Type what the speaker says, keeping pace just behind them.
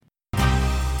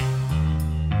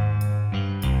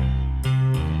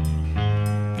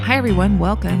Hi, everyone.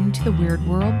 Welcome to the Weird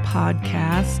World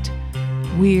Podcast.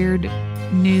 Weird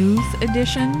News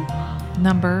Edition.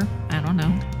 Number, I don't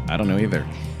know. I don't know either.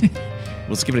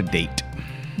 Let's give it a date.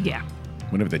 Yeah.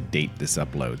 Whenever the date this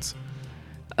uploads.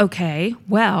 Okay.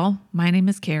 Well, my name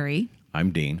is Carrie.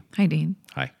 I'm Dean. Hi, Dean.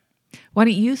 Hi. Why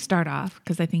don't you start off?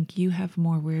 Because I think you have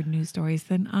more weird news stories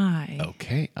than I.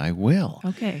 Okay, I will.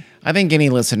 Okay. I think any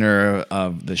listener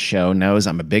of the show knows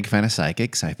I'm a big fan of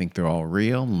psychics. I think they're all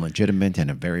real and legitimate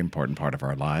and a very important part of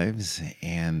our lives.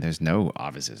 And there's no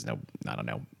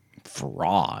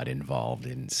fraud involved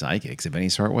in psychics of any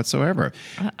sort whatsoever.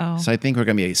 Uh-oh. So I think we're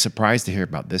going to be surprised to hear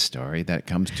about this story that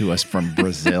comes to us from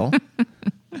Brazil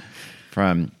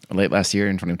from late last year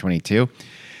in 2022.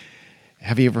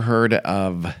 Have you ever heard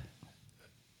of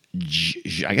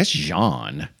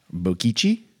Jean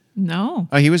Boquici? No.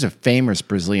 Oh, he was a famous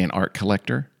Brazilian art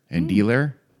collector and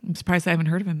dealer I'm surprised I haven't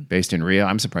heard of him. based in Rio.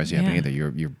 I'm surprised you haven't either.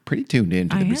 You're pretty tuned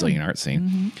into the I Brazilian am. art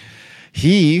scene.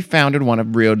 He founded one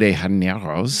of Rio de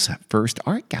Janeiro's first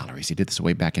art galleries. He did this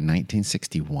way back in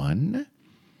 1961.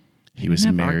 He was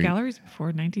Didn't have art married. galleries before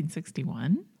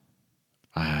 1961.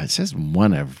 It says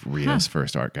one of Rio's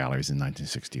first art galleries in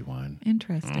 1961. I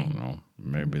Interesting. don't know.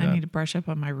 Maybe I that. need to brush up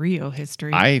on my Rio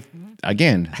history. I,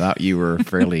 again, thought you were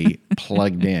fairly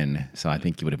plugged in, so I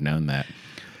think you would have known that.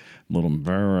 A little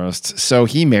embarrassed. So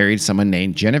he married someone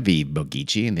named Genevieve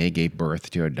Boquici, and they gave birth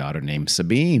to a daughter named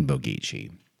Sabine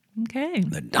Boquici. Okay.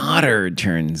 The daughter, it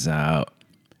turns out,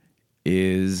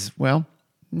 is, well,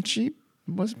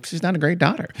 she's not a great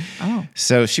daughter. Oh.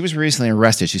 So she was recently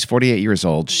arrested. She's 48 years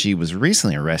old. She was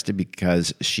recently arrested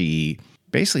because she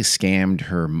basically scammed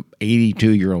her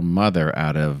 82-year-old mother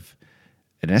out of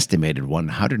an estimated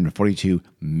 $142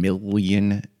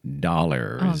 million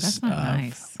that's not of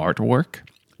nice. artwork,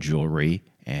 jewelry,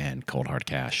 and cold hard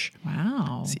cash.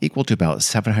 Wow. It's equal to about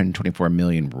 724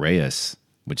 million reais,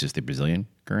 which is the Brazilian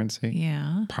currency.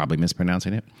 Yeah. Probably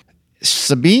mispronouncing it.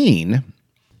 Sabine,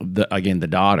 the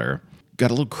daughter,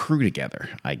 got a little crew together,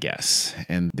 I guess.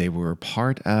 And they were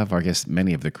part of, I guess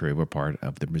many of the crew were part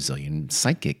of the Brazilian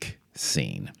psychic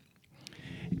scene.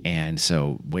 And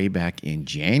so way back in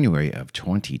January of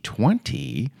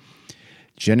 2020,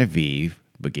 Genevieve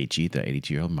Boquici, the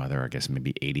 82-year-old mother, I guess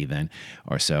maybe 80 then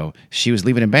or so, she was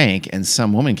leaving a bank and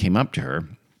some woman came up to her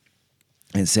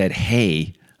and said,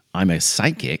 "Hey, I'm a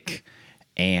psychic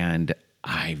and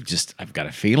I've got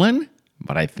a feeling,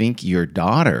 but I think your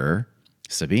daughter,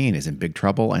 Sabine, is in big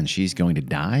trouble and she's going to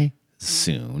die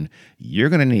soon. You're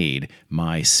going to need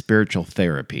my spiritual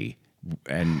therapy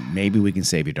and maybe we can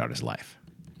save your daughter's life."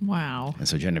 Wow. And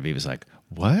so Genevieve was like,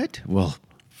 "What? Well,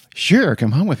 sure,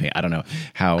 come home with me." I don't know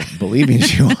how believing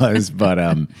she was,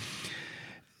 but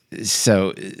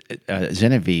so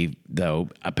Genevieve, though,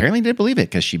 apparently did believe it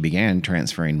because she began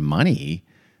transferring money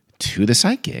to the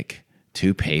psychic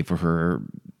to pay for her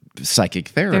psychic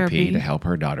therapy to help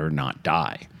her daughter not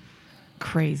die.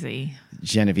 Crazy.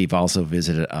 Genevieve also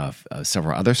visited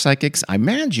several other psychics. I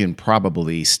imagine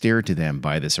probably steered to them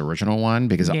by this original one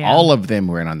because all of them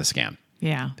were in on the scam.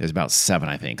 Yeah. There's about 7,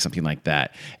 I think, something like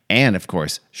that. And, of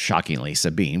course, shockingly,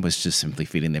 Sabine was just simply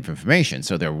feeding them information.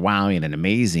 So they're wowing and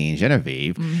amazing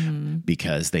Genevieve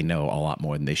because they know a lot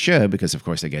more than they should because, of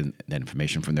course, they get that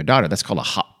information from their daughter. That's called a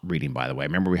hot reading, by the way.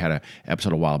 Remember we had an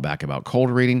episode a while back about cold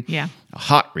reading? Yeah. A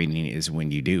hot reading is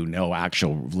when you do no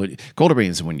actual... Cold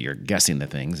reading is when you're guessing the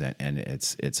things, and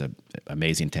it's an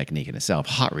amazing technique in itself.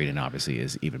 Hot reading, obviously,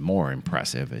 is even more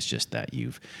impressive. It's just that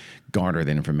you've garnered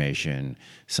the information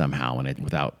somehow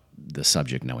without the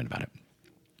subject knowing about it.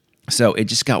 So it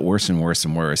just got worse and worse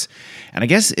and worse. And I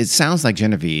guess it sounds like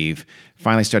Genevieve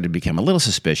finally started to become a little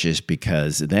suspicious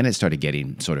because then it started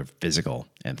getting sort of physical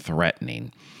and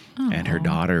threatening. And her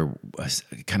daughter was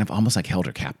kind of almost like held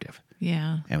her captive.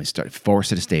 Yeah. And we forced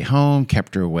her to stay home,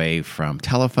 kept her away from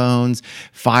telephones,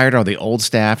 fired all the old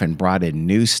staff and brought in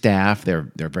new staff.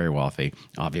 They're very wealthy,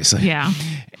 obviously. Yeah.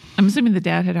 I'm assuming the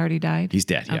dad had already died. He's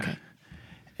dead, yeah. Okay.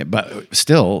 But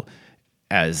still,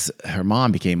 as her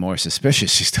mom became more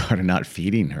suspicious, she started not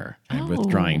feeding her and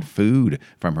withdrawing food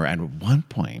from her. And at one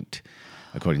point,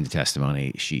 according to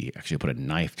testimony, she actually put a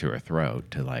knife to her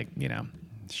throat to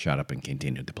shut up and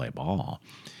continue to play ball.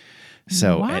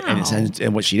 So, wow.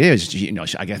 and what she did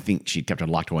is, I think she kept her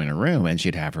locked away in a room and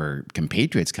she'd have her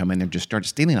compatriots come in and just start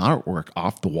stealing artwork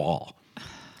off the wall.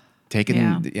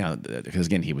 Taking, because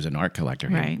again, he was an art collector.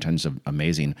 He had tons of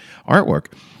amazing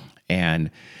artwork.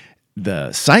 And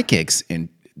the psychics who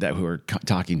were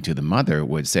talking to the mother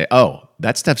would say, "Oh,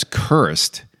 that stuff's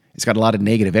cursed. It's got a lot of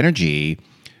negative energy.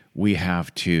 We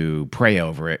have to pray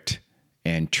over it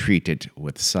and treat it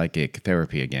with psychic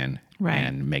therapy again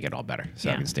and make it all better so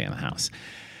I can stay in the house."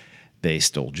 They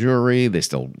stole jewelry. They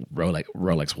stole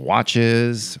Rolex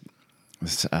watches.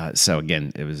 So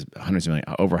again, it was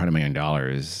over $100 million.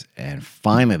 And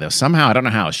finally, though, somehow, I don't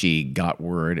know how, she got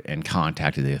word and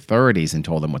contacted the authorities and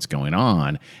told them what's going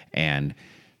on. And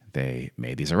they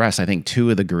made these arrests. I think 2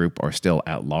 of the group are still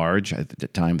at large at the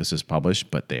time this was published,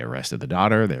 but they arrested the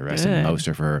daughter. They arrested most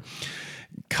of her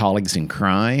colleagues in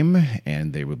crime,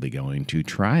 and they will be going to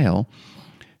trial.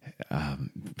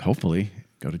 Hopefully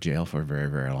go to jail for a very,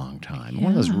 very long time.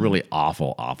 One of those really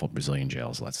awful, awful Brazilian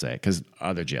jails, let's say, because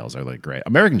other jails are like great.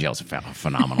 American jails are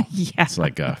phenomenal. It's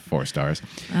like 4 stars.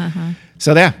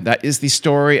 So that is the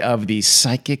story of the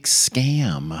psychic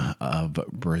scam of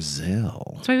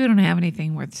Brazil. That's why we don't have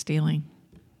anything worth stealing.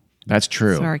 That's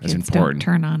true. So our That's kids important.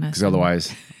 don't turn on us. Because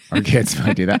otherwise, our kids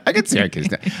might do that. I could see our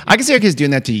kids. I could see our kids doing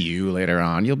that to you later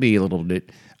on. You'll be a little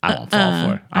bit. I won't fall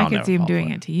for it. I could see them doing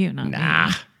it to you, not me.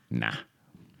 Nah.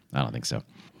 I don't think so.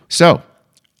 So,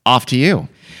 off to you.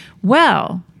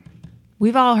 Well,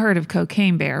 we've all heard of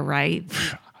Cocaine Bear, right?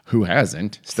 Who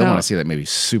hasn't? Still want to see that movie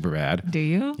super bad. Do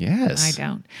you? Yes. I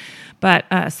don't. But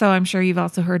so I'm sure you've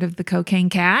also heard of the Cocaine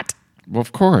Cat. Well,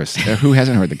 of course. Who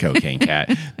hasn't heard the Cocaine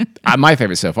Cat? My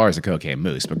favorite so far is the Cocaine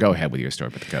Moose, but go ahead with your story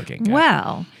about the Cocaine Cat.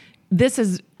 Well, this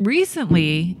has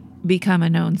recently become a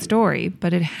known story,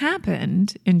 but it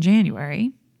happened in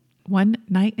January. One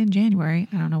night in January,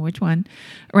 I don't know which one,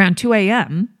 around 2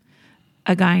 a.m.,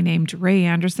 a guy named Ray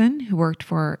Anderson, who worked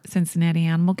for Cincinnati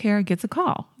Animal Care, gets a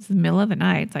call. It's the middle of the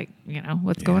night. It's like,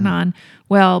 what's going on?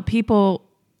 Well, people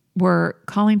were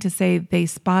calling to say they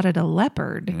spotted a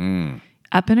leopard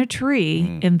up in a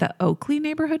tree in the Oakley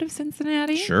neighborhood of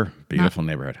Cincinnati. Sure. Beautiful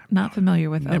neighborhood. Not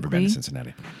familiar with Never Oakley. been to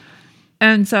Cincinnati.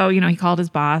 And so, he called his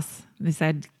boss. They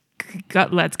said,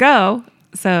 let's go.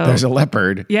 So there's a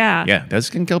leopard. Yeah. Yeah, those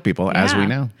can kill people, as we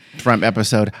know. From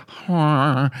episode.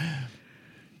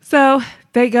 So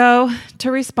they go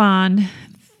to respond.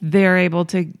 They're able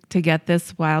to get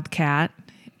this wild cat,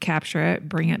 capture it,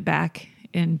 bring it back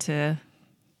into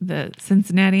the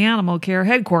Cincinnati Animal Care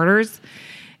headquarters.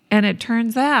 And it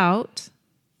turns out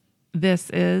this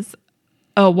is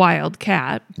a wild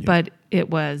cat, but it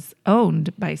was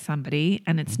owned by somebody,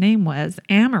 and its name was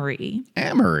Amory.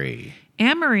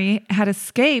 Amory had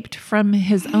escaped from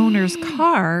his owner's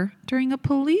car during a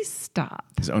police stop.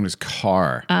 His owner's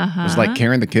car. It was like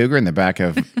carrying the cougar in the back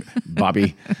of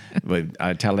Bobby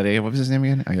Talladega. What was his name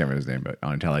again? I can't remember his name, but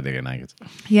on Talladega Nights.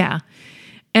 Yeah.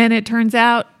 And it turns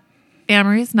out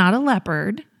Amory's not a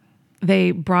leopard. They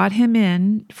brought him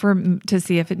in to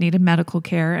see if it needed medical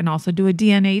care and also do a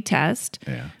DNA test,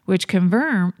 which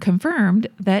confirmed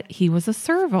that he was a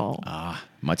serval.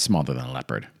 Much smaller than a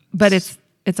leopard. But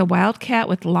it's a wild cat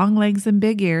with long legs and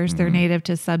big ears. They're native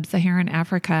to sub-Saharan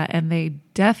Africa, and they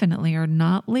definitely are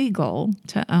not legal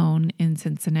to own in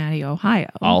Cincinnati, Ohio.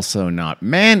 Also not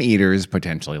man-eaters,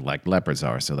 potentially like leopards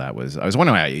are. So I was wondering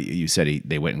why you said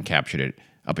they went and captured it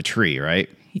up a tree, right?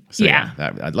 So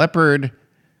a leopard,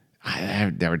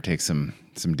 that would take some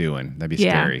doing. That'd be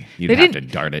scary. You'd have to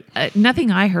dart it. Nothing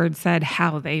I heard said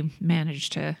how they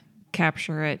managed to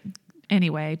capture it.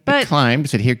 Anyway, but it climbed.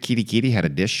 Said here, kitty had a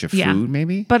dish of food,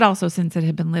 maybe. But also, since it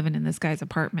had been living in this guy's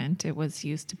apartment, it was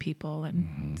used to people,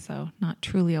 and so not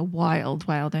truly a wild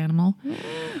animal.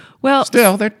 Well,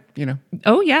 still, they're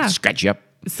Oh yeah, scratch you up.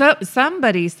 So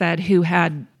somebody said who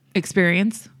had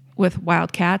experience with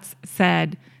wildcats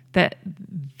said that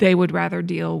they would rather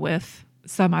deal with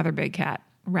some other big cat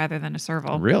rather than a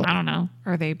serval. Really? I don't know.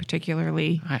 Are they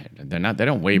particularly? They're not. They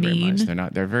don't weigh very much. They're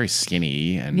not. They're very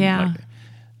skinny and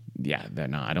they're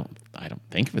not. I don't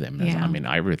think for them. I mean,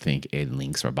 I would think a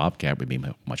lynx or a bobcat would be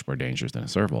much more dangerous than a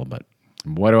serval, but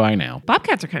what do I know?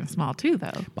 Bobcats are kind of small too,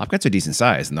 though. Bobcats are decent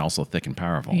size and also thick and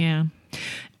powerful. Yeah.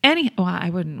 I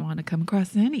wouldn't want to come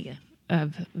across any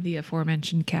of the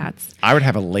aforementioned cats. I would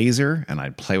have a laser and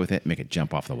I'd play with it and make it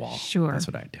jump off the wall. Sure. That's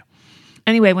what I'd do.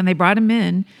 Anyway, when they brought him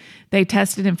in, they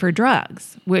tested him for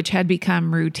drugs, which had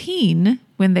become routine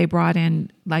when they brought in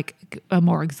like a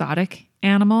more exotic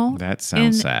animal. That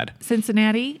sounds sad.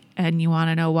 Cincinnati. And you want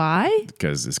to know why?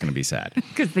 Because it's going to be sad.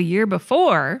 Because the year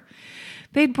before,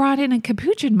 they'd brought in a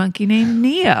capuchin monkey named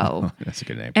Neo. That's a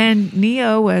good name. And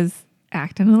Neo was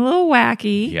acting a little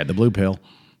wacky. He had the blue pill.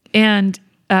 And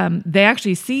they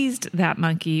actually seized that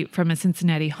monkey from a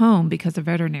Cincinnati home because a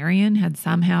veterinarian had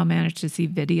somehow managed to see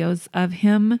videos of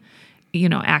him,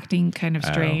 acting kind of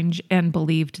strange and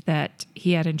believed that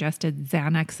he had ingested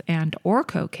Xanax or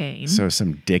cocaine. So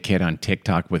some dickhead on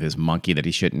TikTok with his monkey that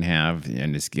he shouldn't have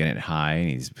and is getting high.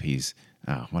 And he's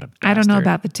Oh, what a bastard. I don't know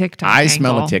about the TikTok I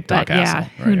smell angle, a TikTok but yeah, asshole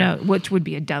who right knows? Which would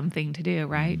be a dumb thing to do,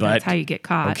 right? But, That's how you get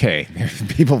caught. Okay,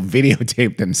 people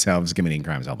videotape themselves committing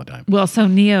crimes all the time. Well, so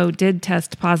Neo did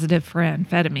test positive for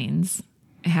amphetamines.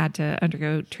 Had to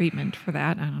undergo treatment for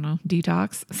that. I don't know,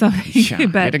 detox. So,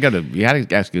 You had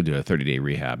to actually go to a 30-day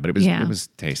rehab, but it was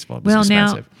tasteful. It was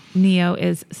expensive. Now Neo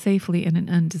is safely in an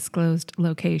undisclosed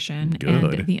location, Good.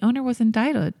 and the owner was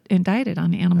indicted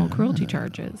on animal cruelty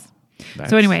charges.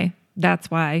 That's- So anyway, that's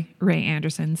why Ray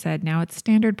Anderson said now it's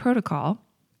standard protocol,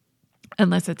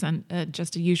 unless it's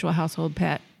just a usual household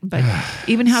pet. But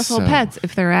even household pets,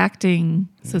 if they're acting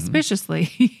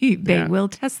suspiciously, they will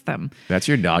test them. That's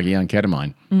your doggy on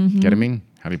ketamine. Ketamine?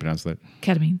 How do you pronounce that?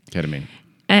 Ketamine. Ketamine.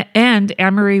 And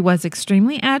Amory was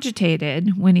extremely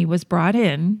agitated when he was brought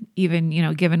in, even,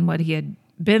 given what he had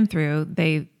been through,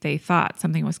 they thought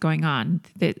something was going on.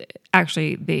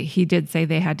 He did say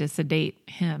they had to sedate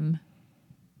him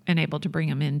and able to bring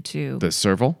him into The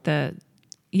serval?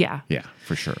 Yeah,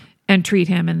 for sure. and treat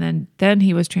him. And then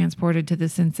he was transported to the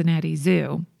Cincinnati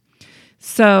Zoo.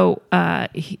 So,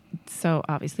 so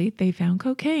obviously they found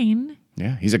cocaine.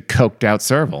 Yeah, he's a coked out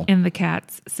serval. In the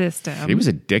cat's system. He was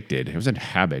addicted. It was a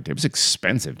habit. It was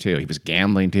expensive too. He was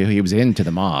gambling too. He was into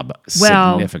the mob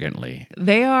significantly.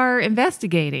 They are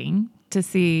investigating to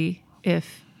see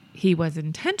if he was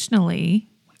intentionally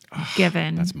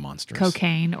given that's monstrous.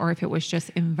 cocaine or if it was just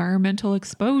environmental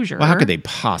exposure. Well, how could they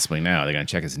possibly know? They're going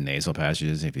to check his nasal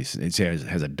passages if he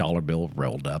has a dollar bill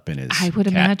rolled up in his I would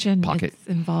cat imagine pocket. it's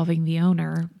involving the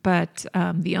owner, but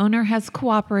the owner has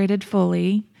cooperated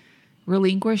fully,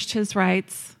 relinquished his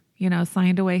rights,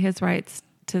 signed away his rights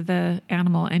to the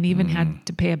animal, and even had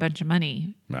to pay a bunch of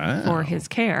money for his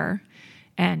care.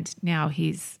 And now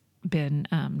he's been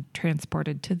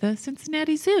transported to the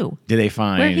Cincinnati Zoo. Did they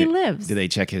find where he lives? Did they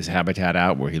check his habitat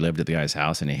out where he lived at the guy's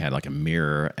house, and he had like a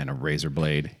mirror and a razor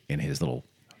blade in his little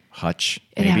hutch?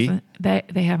 Maybe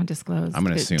They haven't disclosed. I'm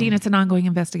going to assume. Dean, it's an ongoing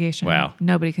investigation. Wow.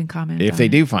 Nobody can comment. If on they it.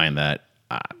 do find that,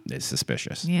 it's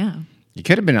suspicious. Yeah. It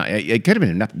could have been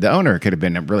enough. The owner could have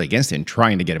been really against it and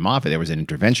trying to get him off it. There was an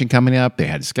intervention coming up. They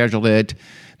had scheduled it.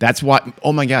 That's what.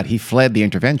 Oh my God, he fled the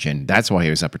intervention. That's why he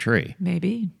was up a tree.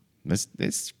 Maybe. It's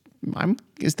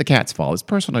the cat's fault. It's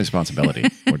personal responsibility.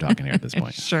 We're talking here at this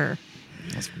point. Sure.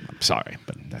 I'm sorry,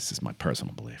 but that's just my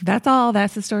personal belief. That's all.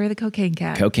 That's the story of the cocaine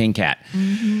cat. Cocaine cat.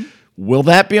 Will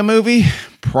that be a movie?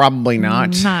 Probably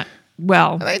not. Not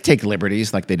well. They take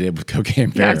liberties like they did with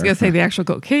Cocaine Bear. Yeah, I was going to say the actual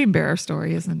cocaine bear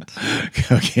story isn't.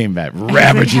 Cocaine Bear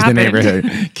ravages the happened.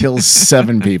 neighborhood, kills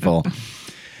 7 people.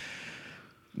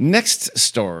 Next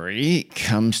story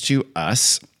comes to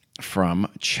us from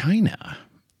China.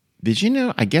 Did you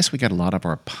know? I guess we got a lot of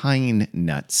our pine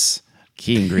nuts,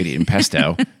 key ingredient in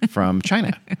pesto, from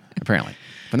China, apparently.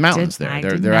 From the mountains I there.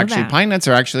 didn't They're know actually, that. pine nuts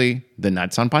are actually the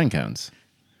nuts on pine cones.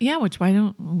 Yeah, why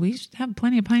don't we have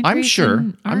plenty of pine trees? I'm sure.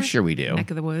 in our I'm sure we do. Neck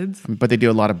of the woods. But they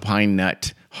do a lot of pine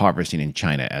nut harvesting in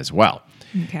China as well.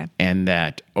 Okay. And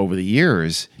that over the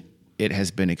years, it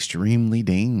has been extremely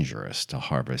dangerous to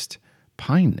harvest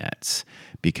pine nuts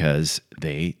because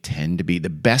they tend to be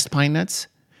the best pine nuts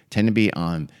tend to be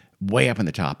on way up in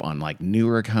the top on like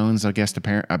newer cones, I guess,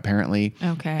 apparently.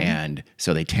 Okay. And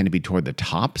so they tend to be toward the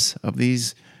tops of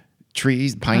these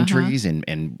trees, pine trees,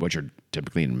 and which are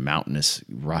typically in mountainous,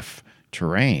 rough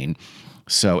terrain.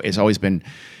 So it's always been,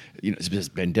 it's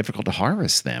just been difficult to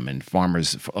harvest them. And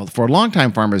farmers, for a long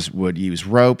time, farmers would use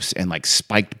ropes and like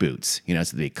spiked boots,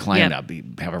 so they climb up, you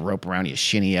have a rope around you,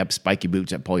 shinny up, spiky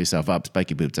boots up, pull yourself up,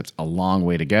 spiky boots up. It's a long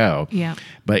way to go. Yeah.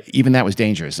 But even that was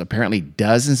dangerous. Apparently,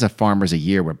 dozens of farmers a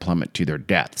year would plummet to their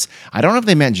deaths. I don't know if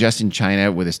they meant just in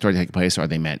China where the story took place or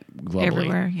they meant globally.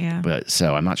 Everywhere, yeah. But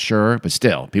so I'm not sure. But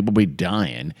still, people be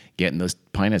dying getting those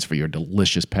pine nuts for your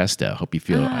delicious pesto. Hope you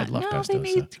feel I love pesto.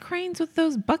 They need cranes with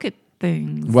those bucket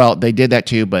things. Well, they did that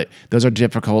too, but those are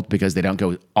difficult because they don't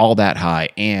go all that high,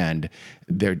 and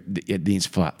it needs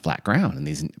flat ground, and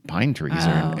these pine trees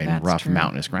are in rough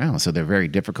mountainous ground, so they're very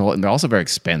difficult, and they're also very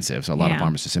expensive. So a lot of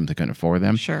farmers just simply couldn't afford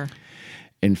them. Sure.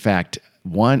 In fact,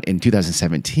 in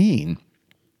 2017,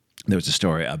 there was a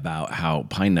story about how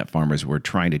pine nut farmers were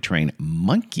trying to train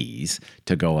monkeys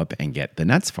to go up and get the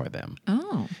nuts for them.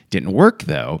 Oh. Didn't work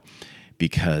though,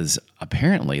 because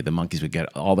apparently the monkeys would get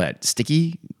all that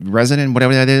sticky resin,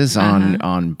 whatever that is,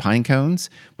 on pine cones,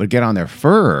 would get on their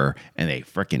fur, and they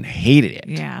freaking hated it.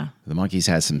 Yeah. The monkeys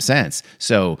had some sense.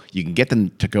 So you can get them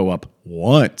to go up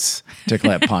once to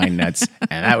collect pine nuts,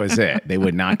 and that was it. They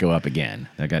would not go up again.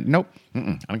 They got, nope,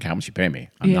 I don't care how much you pay me.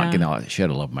 I'm not getting all that shit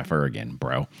all over my fur again,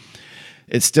 bro.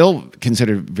 It's still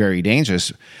considered very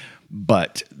dangerous,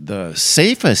 but the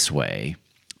safest way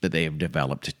that they have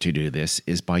developed to do this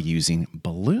is by using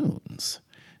balloons.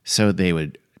 So they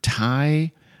would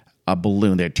tie a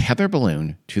balloon, they'd tether a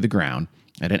balloon to the ground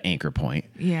at an anchor point.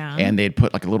 Yeah. And they'd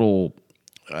put like a little,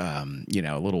 a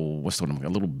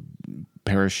little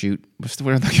parachute. What's the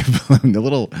word? The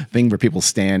little thing where people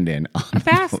stand in. A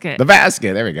basket. The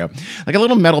basket. There we go. Like a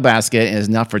little metal basket, and it's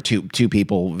enough for two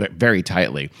people very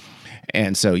tightly.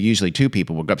 And so usually two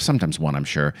people would go up, sometimes one, I'm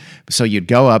sure. So you'd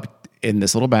go up in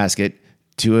this little basket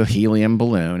to a helium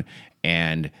balloon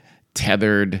and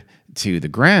tethered to the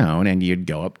ground, and you'd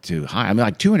go up to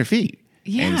like 200 feet.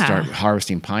 Yeah. And start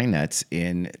harvesting pine nuts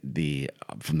from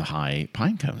the high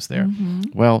pine cones there.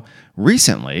 Well,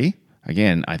 recently,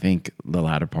 again, I think the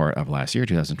latter part of last year,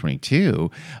 2022,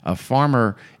 a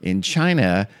farmer in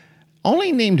China,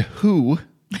 only named Who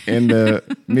in the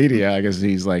media. I guess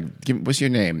he's like, "What's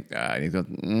your name?" He goes,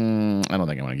 "I don't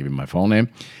think I want to give you my full name."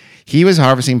 He was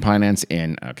harvesting pine nuts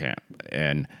in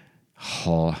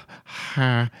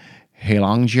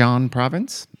Heilongjiang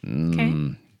province.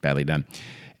 Badly done.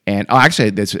 And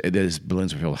actually, those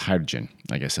balloons were filled with hydrogen,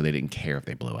 I guess, so they didn't care if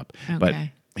they blew up. Okay. But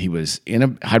he was in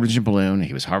a hydrogen balloon.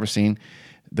 He was harvesting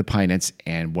the pine nuts,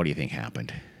 and what do you think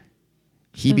happened?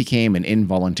 He became an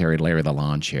involuntary Larry the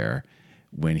Lawn Chair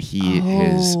when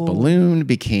his balloon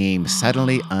became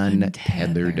suddenly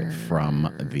untethered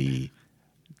from the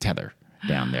tether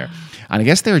down there. And I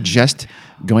guess they were just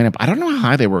going up. I don't know how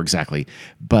high they were exactly,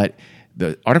 but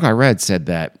the article I read said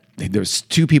that there's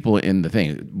two people in the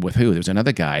thing with Who. There's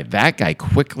another guy. That guy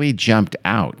quickly jumped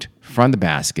out from the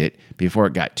basket before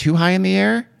it got too high in the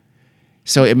air.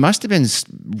 So it must have been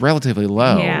relatively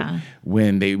low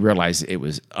when they realized it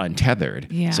was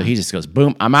untethered. Yeah. So he just goes,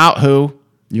 boom, I'm out, Who.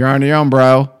 You're on your own,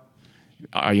 bro.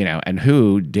 And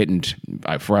Who didn't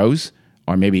froze,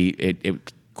 or maybe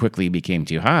it quickly became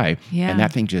too high. Yeah. And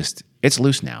that thing it's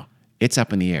loose now. It's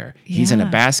up in the air. He's in a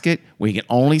basket where he can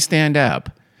only stand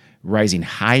up, rising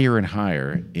higher and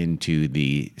higher into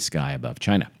the sky above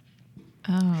China.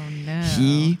 Oh, no.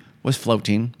 He was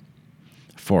floating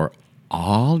for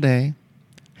all day,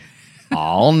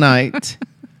 all night,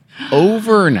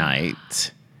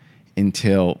 overnight,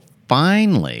 until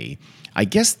finally, I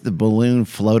guess the balloon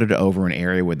floated over an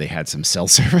area where they had some cell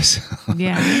service.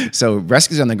 Yeah. So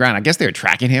rescues on the ground. I guess they were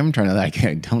tracking him, trying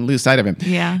to don't lose sight of him.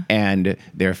 Yeah. And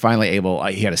they're finally able,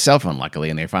 he had a cell phone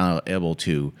luckily, and they're finally able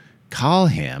to call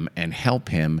him and help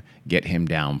him get him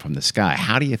down from the sky.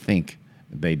 How do you think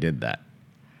they did that?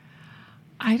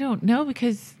 I don't know,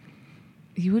 because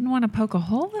you wouldn't want to poke a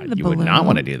hole in the balloon. You would not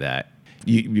want to do that.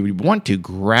 You would want to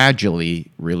gradually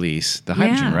release the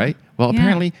hydrogen, right? Well,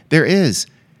 apparently there is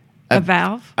a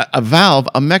valve?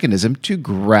 A mechanism to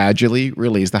gradually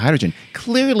release the hydrogen.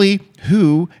 Clearly,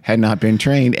 Who had not been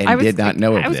trained and did not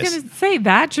know of this. I was going to say,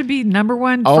 that should be number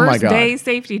one my first God. day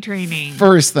safety training.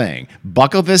 First thing,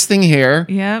 buckle this thing here.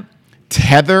 Yep.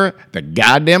 Tether the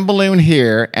goddamn balloon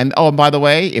here. And by the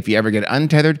way, if you ever get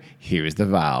untethered, here's the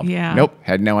valve. Yeah. Nope,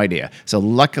 had no idea. So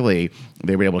luckily,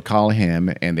 they were able to call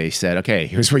him and they said, okay,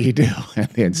 here's what you do. And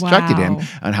they instructed him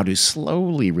on how to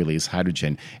slowly release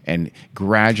hydrogen and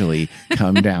gradually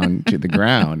come down to the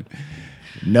ground.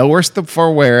 No worse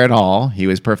for wear at all. He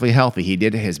was perfectly healthy. He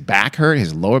did his back hurt,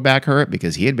 his lower back hurt,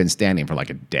 because he had been standing for like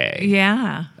a day.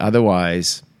 Yeah.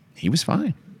 Otherwise, he was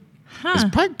fine. Huh. It's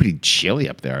probably pretty chilly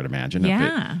up there, I'd imagine.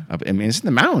 Yeah. It's in the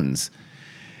mountains.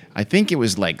 I think it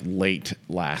was like late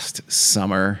last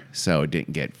summer, so it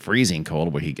didn't get freezing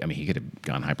cold. But he could have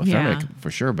gone hypothermic for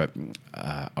sure. But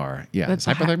it's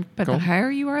hypothermic. But the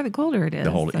higher you are, the colder it is.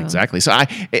 Exactly. So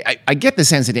I get the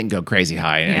sense it didn't go crazy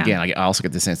high. And again, I also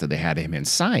get the sense that they had him in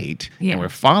sight and were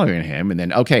following him. And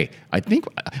then, okay, I think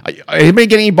anybody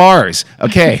get any bars?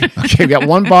 Okay, we got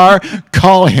one bar.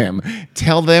 Call him.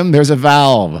 Tell them there's a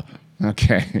valve.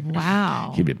 Okay.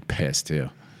 Wow. He'd be pissed too.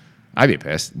 I'd be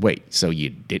pissed. Wait, so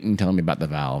you didn't tell me about the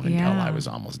valve until I was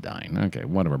almost dying. Okay,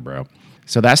 whatever, bro.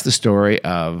 So that's the story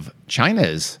of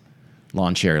China's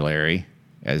lawn chair Larry,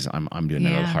 as I'm doing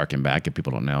another harken back, if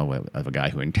people don't know, of a guy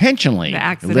who intentionally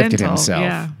lifted himself.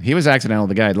 Yeah. He was accidental.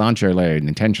 The guy, lawn chair Larry,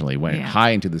 intentionally went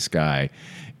high into the sky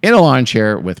in a lawn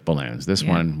chair with balloons. This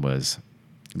one was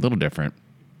a little different.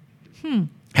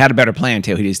 Had a better plan,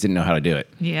 too. He just didn't know how to do it.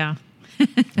 Yeah.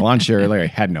 Lawn chair Larry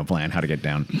had no plan how to get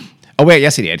down. Oh, wait,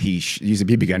 yes, he did. He used a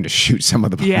BB gun to shoot some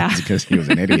of the balloons because he was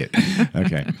an idiot.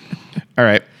 Okay. All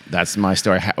right. That's my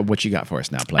story. What you got for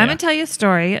us now, Playa? I'm going to tell you a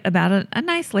story about a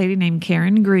nice lady named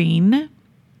Karen Green.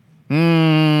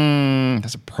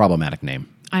 That's a problematic name.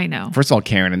 I know. First of all,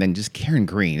 Karen, and then just Karen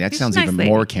Green. That sounds even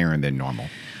more Karen than normal.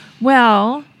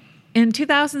 Well, in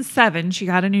 2007, she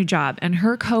got a new job, and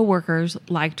her coworkers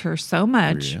liked her so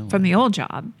much from the old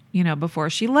job. Before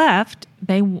she left,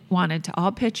 they wanted to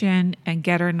all pitch in and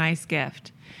get her a nice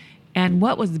gift. And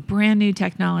what was brand new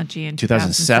technology in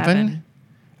 2007?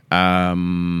 I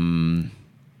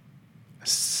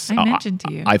mentioned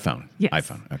to you. iPhone. Yes.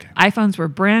 iPhone. Okay. iPhones were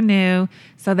brand new,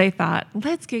 so they thought,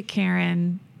 let's get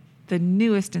Karen the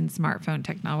newest in smartphone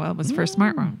technology. Well, it was the first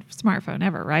smartphone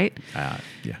ever, right?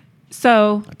 Yeah.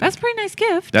 So that's a pretty nice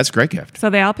gift. That's a great gift. So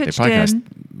they all pitched in.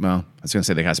 I was going to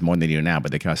say they cost more than they do now,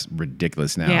 but they cost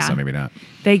ridiculous now, so maybe not.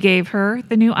 They gave her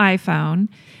the new iPhone.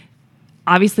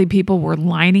 Obviously, people were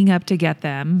lining up to get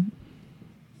them.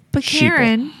 But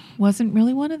Karen wasn't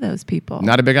really one of those people.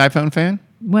 Not a big iPhone fan?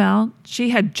 Well, she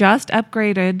had just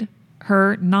upgraded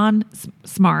her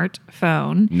non-smart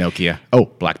phone. Nokia. Oh,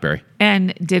 BlackBerry.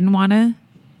 And didn't want to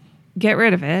get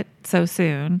rid of it so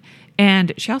soon.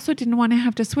 And she also didn't want to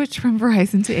have to switch from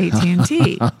Verizon to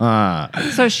AT&T.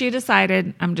 So she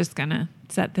decided, I'm just going to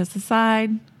set this aside,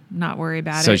 not worry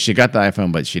about it. So she got the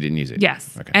iPhone, but she didn't use it?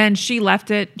 Yes. Okay. And she left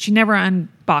it. She never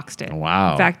unboxed it.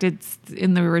 Wow. In fact, it's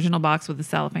in the original box with the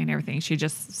cellophane and everything. She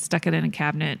just stuck it in a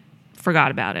cabinet,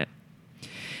 forgot about it.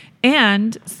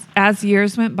 And as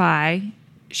years went by,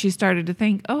 she started to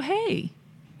think, oh, hey,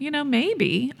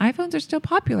 maybe iPhones are still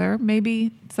popular.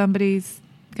 Maybe somebody's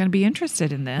going to be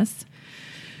interested in this.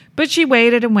 But she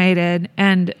waited and waited.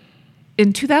 And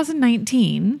in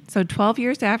 2019, so 12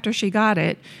 years after she got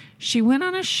it, she went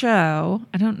on a show.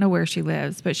 I don't know where she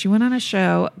lives, but she went on a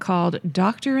show called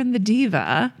Doctor and the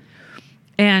Diva.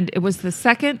 And it was the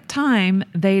second time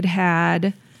they'd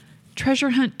had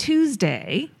Treasure Hunt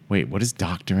Tuesday. Wait, what is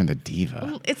Doctor and the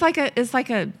Diva? It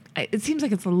seems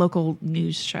like it's a local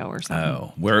news show or something.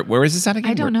 Oh, where is this at again?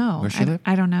 I don't know. Where she lived?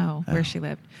 I don't know where she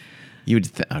lived. You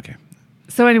would okay.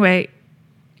 So anyway,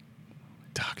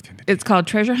 Doctor and the it's called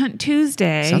Treasure Hunt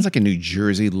Tuesday. Sounds like a New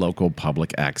Jersey local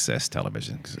public access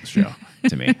television show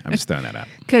to me. I'm just throwing that out.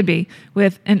 Could be,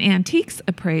 with an antiques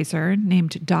appraiser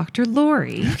named Dr.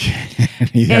 Lori. Okay.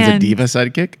 He has a diva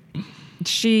sidekick?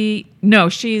 She's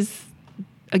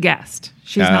a guest.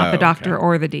 She's not the doctor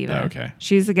or the diva. Okay.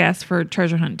 She's a guest for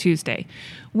Treasure Hunt Tuesday,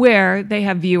 where they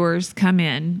have viewers come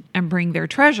in and bring their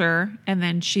treasure, and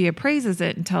then she appraises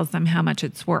it and tells them how much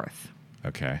it's worth.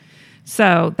 Okay.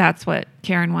 So that's what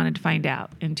Karen wanted to find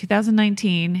out. In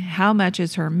 2019, how much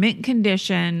is her mint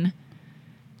condition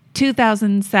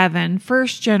 2007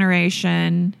 first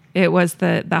generation? It was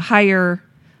the higher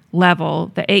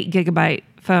level, the 8 gigabyte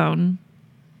phone.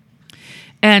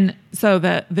 And so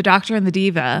the doctor and the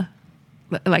diva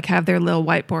have their little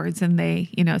whiteboards, and they,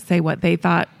 say what they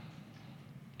thought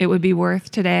it would be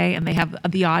worth today, and they have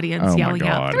the audience yelling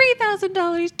out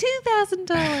 $3,000,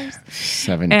 $2,000,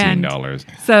 $17.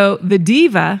 So the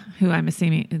diva, who I'm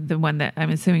assuming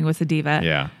was the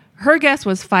diva, her guess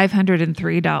was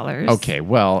 $503. Okay,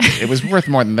 well, it was worth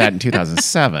more than that in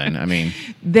 2007. I mean,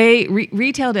 they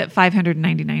retailed at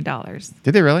 $599.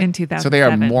 Did they really? In 2007. So they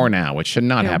are more now, which should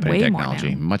not happen in way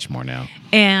technology. Much more now.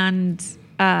 And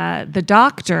the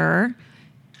doctor,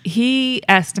 he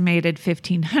estimated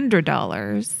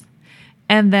 $1,500.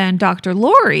 And then Dr.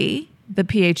 Lori, the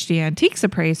PhD antiques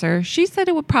appraiser, she said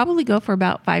it would probably go for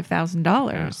about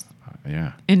 $5,000.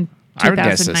 Yeah. In 2019. I would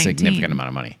guess a significant amount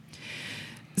of money.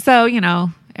 So,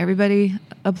 everybody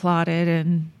applauded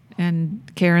and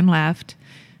Karen left.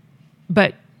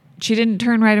 But she didn't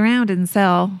turn right around and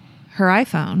sell her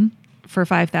iPhone for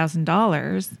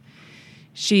 $5,000.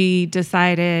 She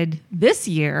decided this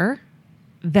year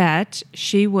that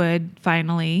she would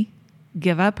finally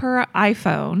give up her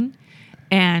iPhone,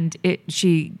 and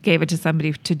she gave it to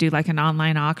somebody to do like an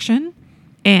online auction,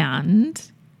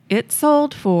 and it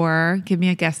sold for, give me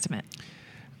a guesstimate.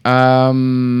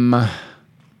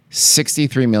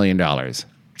 $63 million.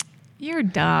 You're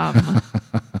dumb.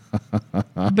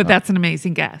 But that's an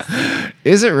amazing guess.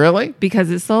 Is it really? Because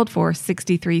it sold for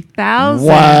 $63,000.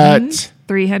 What?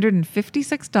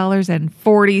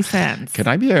 $356.40. Could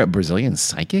I be a Brazilian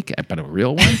psychic, but a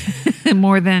real one?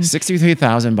 More than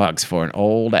 $63,000 for an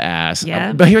old ass.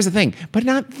 Yeah. But here's the thing, but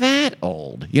not that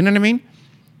old. You know what I mean?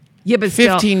 Yeah, but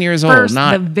 15 years old,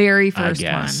 not the very first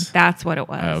one. guess. That's what it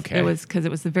was. Okay. It was because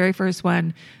it was the very first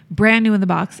one, brand new in the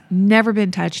box, never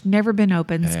been touched, never been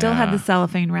opened, still had the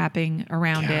cellophane wrapping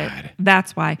around it.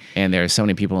 That's why. And there are so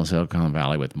many people in Silicon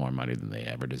Valley with more money than they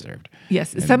ever deserved.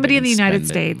 Yes, And somebody they in the can United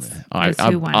spend States it. is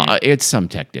who won it. It's some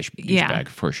tech douchebag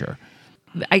for sure.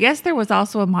 I guess there was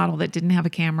also a model that didn't have a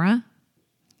camera.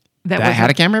 That had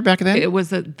a camera back then? It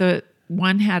was the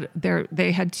one had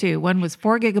they had two. One was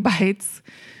 4 gigabytes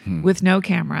with no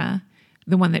camera.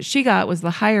 The one that she got was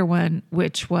the higher one,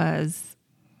 which was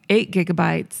 8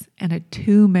 gigabytes, and a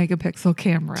 2 megapixel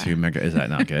camera. Is that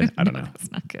not good? I don't know.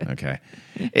 It's not good. Okay.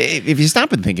 If you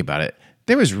stop and think about it,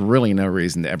 there was really no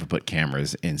reason to ever put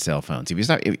cameras in cell phones.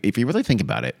 If you really think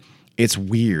about it, it's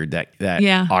weird that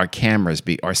Yeah. our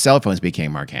cell phones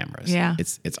became our cameras. Yeah.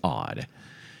 It's odd.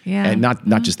 Yeah. And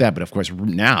not just that, but of course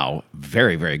now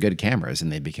very, very good cameras,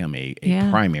 and they become a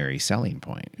primary selling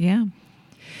point. Yeah.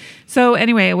 So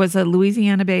anyway, it was a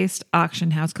Louisiana-based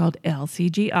auction house called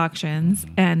LCG Auctions,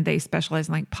 and they specialize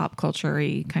in like pop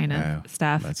culture-y kind of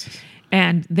stuff.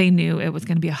 And they knew it was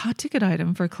going to be a hot ticket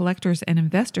item for collectors and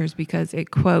investors because it,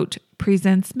 quote,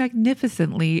 presents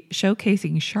magnificently,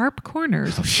 showcasing sharp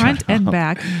corners, front and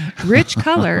back, rich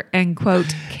color, and,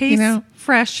 quote,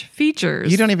 fresh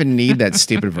features. You don't even need that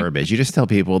stupid verbiage. You just tell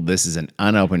people this is an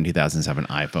unopened 2007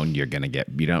 iPhone you're going to get.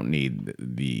 You don't need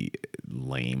the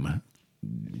lame,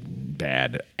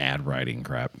 bad ad writing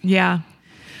crap. Yeah.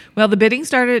 Well, the bidding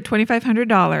started at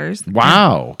 $2,500.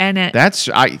 Wow. And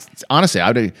honestly,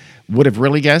 I would have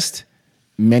really guessed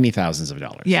many thousands of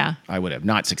dollars. Yeah. I would have.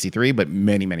 Not 63, but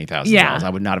many, many thousands of dollars. I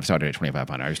would not have started at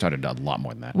 $2,500. I started a lot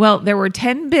more than that. Well, there were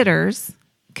 10 bidders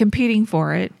competing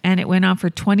for it, and it went on for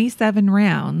 27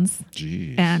 rounds.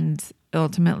 Jeez. And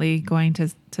ultimately going to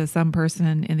some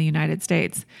person in the United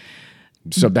States.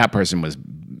 So that person was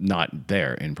not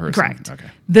there in person. Correct. Okay.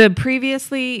 The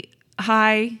previously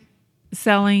high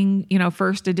selling,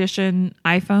 first edition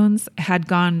iPhones had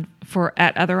gone for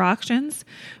at other auctions.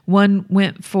 One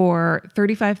went for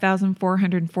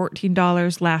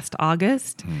 $35,414 last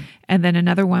August, and then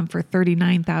another one for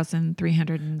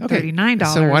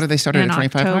 $39,339. So why did they start at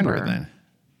 $2,500 then?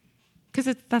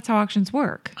 Because that's how auctions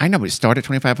work. I know, but start at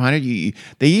 $2,500.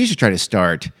 They usually try to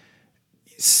start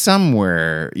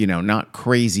somewhere, not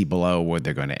crazy below where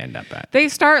they're going to end up at. They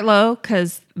start low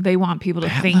because they want people to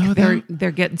think they're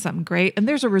getting something great, and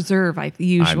there's a reserve.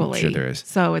 Usually, I'm sure there is.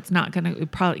 So it's not going to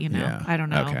probably, I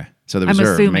don't know. Okay, so the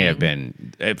reserve may have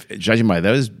been, judging by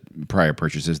those prior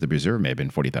purchases, the reserve may have been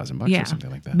 $40,000 or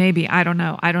something like that. Maybe I don't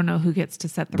know. I don't know who gets to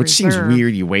set the Which reserve. seems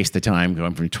weird. You waste the time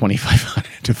going from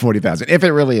 $2,500 to $40,000 if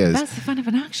it really is. That's the fun of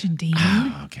an auction, Dean.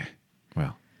 Okay,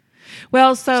 well.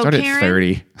 So start at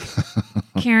 30.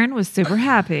 Karen was super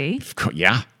happy.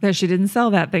 Yeah. That she didn't sell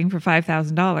that thing for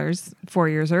 $5,000 4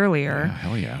 years earlier. Yeah,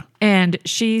 hell yeah. And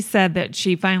she said that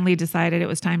she finally decided it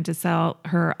was time to sell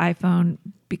her iPhone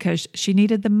because she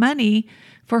needed the money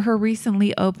for her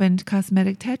recently opened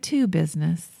cosmetic tattoo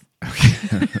business.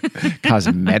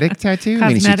 Cosmetic tattoo?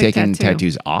 Meaning she's taking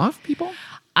tattoos off people?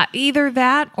 Either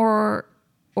that or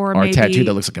maybe a tattoo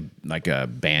that looks like a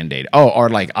Band-Aid. Oh, or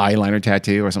like eyeliner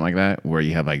tattoo or something like that, where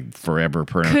you have like forever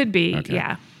permanent. Could be,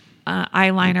 yeah.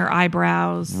 Eyeliner,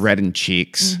 eyebrows, reddened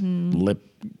cheeks, lip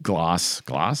gloss.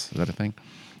 Gloss, is that a thing?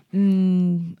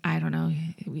 I don't know.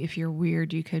 If you're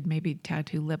weird, you could maybe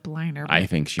tattoo lip liner. I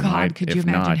think she might. Could you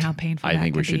imagine how painful that could be? I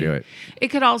think we should do it. It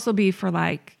could also be for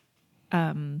like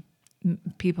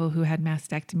people who had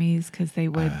mastectomies because they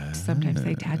would sometimes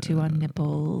they tattoo on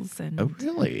nipples and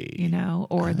really,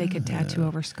 or they could tattoo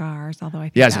over scars. Although I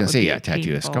think I was going to say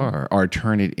tattoo painful. a scar or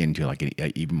turn it into like an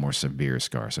even more severe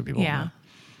scar so people know.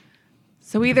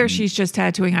 So either she's just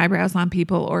tattooing eyebrows on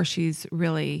people or she's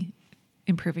really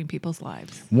improving people's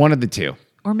lives. One of the two,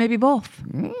 or maybe both.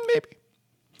 Maybe.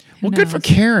 Well, good for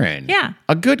Karen. Yeah.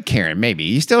 A good Karen, maybe.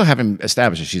 You still haven't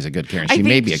established that she's a good Karen. She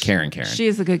may be a Karen. She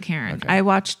is a good Karen. Okay. I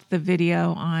watched the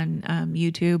video on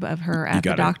YouTube of her at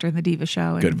the Doctor and the Diva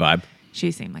show. And good vibe.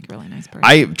 She seemed like a really nice person.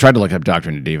 I tried to look up Doctor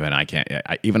and the Diva, and I can't.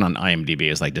 Even on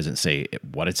IMDb, it's like doesn't say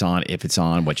what it's on, if it's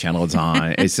on, what channel it's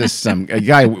on. It's just a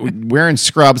guy wearing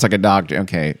scrubs like a doctor.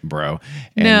 Okay, bro.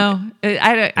 And no,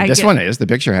 I this one is. The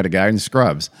picture had a guy in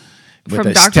scrubs. With from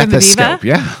a Doctor and the Diva?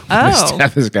 Yeah. Oh. With a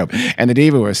stethoscope. And the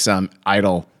Diva was some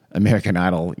American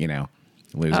Idol,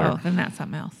 loser. Oh, then that's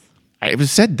something else. It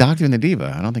was said Doctor and the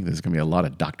Diva. I don't think there's going to be a lot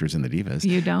of doctors in the Divas.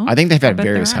 You don't? I think they've had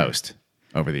various hosts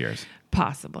over the years.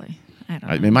 Possibly. I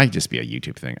don't know. It might just be a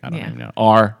YouTube thing. I don't even know.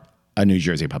 Or a New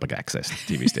Jersey public access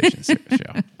TV station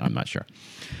show. I'm not sure.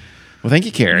 Well, thank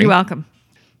you, Carrie. You're welcome.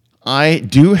 I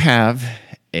do have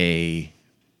a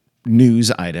news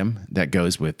item that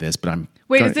goes with this, but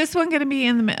Wait, is this one going to be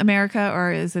in America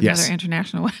or is it another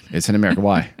international one? It's in America.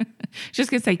 Why? Just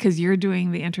going to say, because you're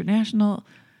doing the international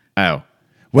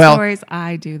stories,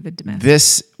 I do the domestic.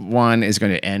 This one is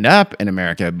going to end up in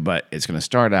America, but it's going to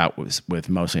start out with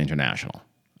mostly international.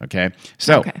 Okay?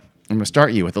 So I'm going to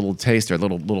start you with a little taster, a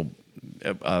little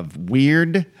of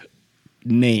weird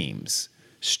names.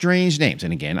 Strange names.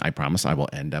 And again, I promise I will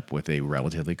end up with a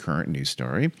relatively current news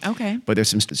story. Okay. But there's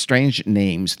some strange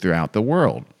names throughout the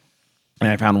world. And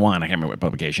I found one, I can't remember what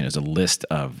publication, is a list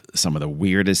of some of the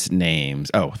weirdest names.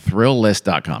 Oh,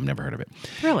 Thrillist.com. Never heard of it.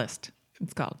 Thrillist,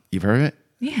 it's called. You've heard of it?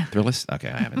 Yeah. Thrillist? Okay,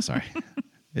 I haven't. Sorry.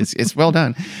 It's well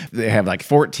done. They have like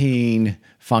 14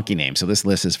 funky names. So this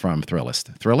list is from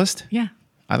Thrillist. Thrillist? Yeah.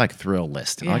 I like Thrill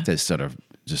List. Yeah. I like to sort of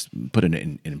just put it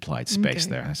in implied space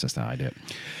Okay. there. That's just how I do it.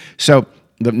 So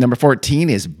the number 14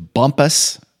 is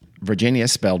Bumpus, Virginia,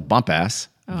 spelled Bumpass,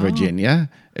 Virginia.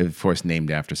 Of course,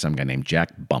 named after some guy named Jack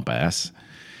Bumpass.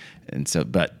 And so,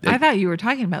 but I thought you were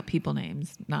talking about people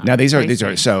names, not now these are place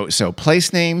names. so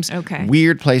place names, Okay.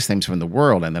 weird place names from the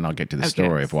world, and then I'll get to the Okay.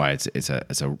 story of why it's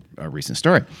a recent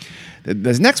story. The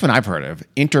next one I've heard of,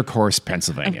 Intercourse,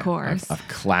 Pennsylvania, Of course. a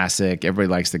classic.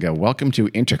 Everybody likes to go. Welcome to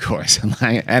Intercourse,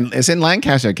 and it's in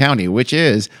Lancaster County, which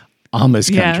is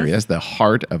Amish country. Yes. That's the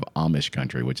heart of Amish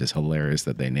country, which is hilarious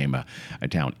that they name a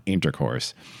town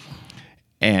Intercourse.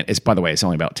 And it's, by the way, it's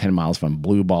only about 10 miles from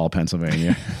Blue Ball,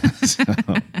 Pennsylvania. So,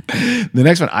 the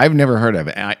next one I've never heard of.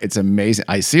 It's amazing.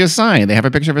 I see a sign. They have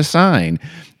a picture of a sign.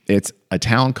 It's a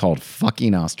town called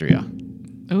fucking Austria.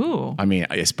 Ooh. I mean,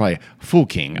 it's probably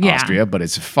Fuking, Yeah. Austria, but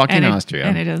it's fucking Austria.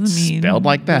 And it doesn't mean spelled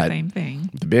like that. the same thing.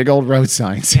 The big old road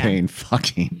sign saying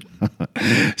fucking.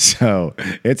 So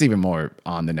it's even more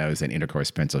on the nose than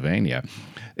Intercourse, Pennsylvania.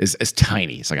 It's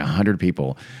tiny. It's like 100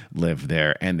 people live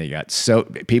there, and they got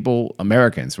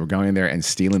Americans were going there and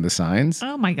stealing the signs.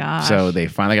 Oh my gosh. So they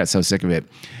finally got so sick of it.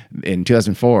 In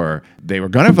 2004, they were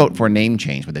going to vote for a name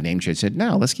change, but the name change said,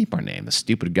 no, let's keep our name. The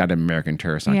stupid goddamn American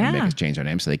terrorists aren't going to Yeah. make us change our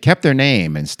name. So they kept their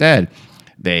name. Instead,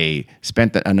 they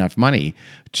spent enough money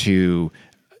to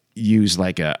use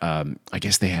like I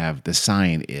guess they have, the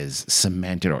sign is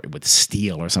cemented or with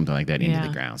steel or something like that into Yeah.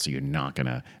 the ground. So you're not going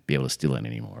to be able to steal it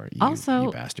anymore. Also,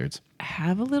 you bastards.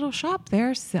 have a little shop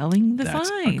there selling the That's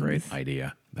signs. a great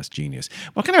idea. That's genius.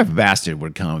 What kind of bastard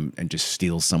would come and just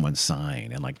steal someone's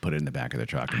sign and like put it in the back of their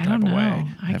truck and I drive don't know. away?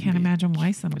 I That'd can't be- imagine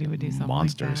why somebody would do something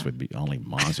monsters like that. would be only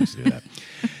monsters do that.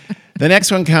 The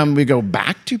next one we go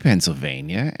back to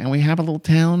Pennsylvania, and we have a little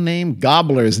town named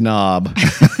Gobbler's Knob.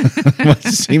 Which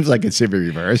seems like it should be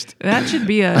reversed. That should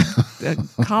be a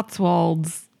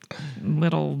Cotswolds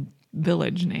little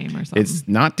village name or something. It's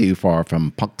not too far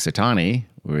from Punxsutawney,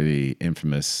 where the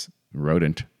infamous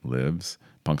rodent lives.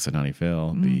 Punxsutawney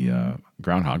Phil, the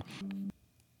groundhog.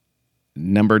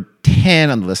 Number 10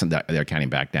 on the list that they're counting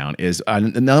back down is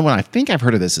another one. I think I've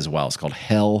heard of this as well. It's called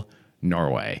Hell,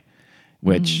 Norway,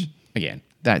 which again,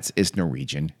 it's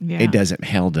Norwegian. Yeah.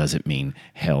 Hell doesn't mean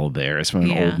hell there. It's from an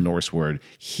Yeah. old Norse word,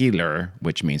 healer,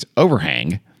 which means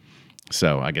overhang.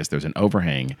 So I guess there's an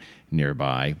overhang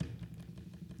nearby.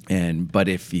 But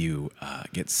if you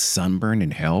get sunburned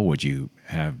in hell, would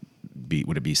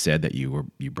it be said that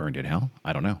you burned in hell?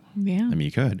 I don't know. Yeah. I mean,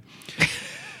 you could.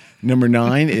 Number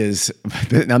 9 is,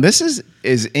 now this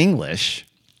is English.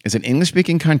 It's an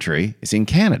English-speaking country. It's in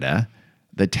Canada.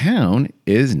 The town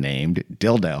is named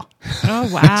Dildo. Oh,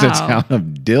 wow. It's a town of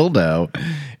Dildo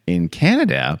in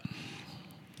Canada.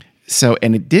 So,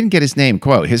 and it didn't get its name,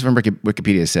 quote, here's from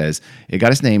Wikipedia says, it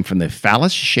got its name from the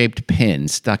phallus-shaped pin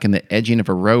stuck in the edging of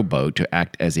a rowboat to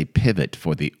act as a pivot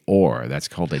for the oar. That's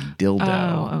called a dildo.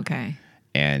 Oh, okay.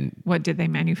 And What, did they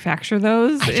manufacture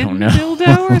those I in don't know.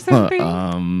 dildo or something?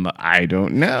 I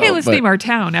don't know. Hey, let's but name our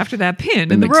town after that pin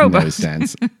it in the makes rowboat. no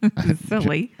sense. It's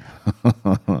silly.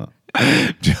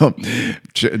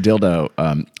 Dildo.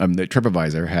 The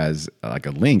TripAdvisor has like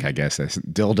a link, I guess, that's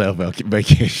dildo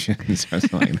vacations or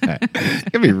something like that.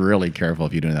 You gotta be really careful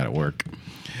if you're doing that at work.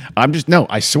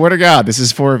 I swear to God, this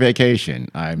is for a vacation.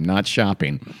 I'm not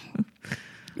shopping.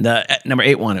 The number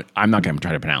 8 one, I'm not going to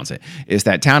try to pronounce it, is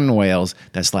that town in Wales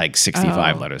that's like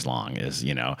 65 letters long. Is,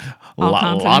 All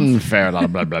consonants. unfair, blah,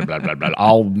 blah, blah, blah, blah, blah,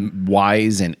 all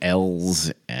Y's and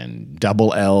L's and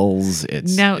double L's.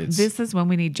 This is when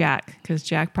we need Jack, because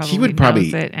Jack probably would probably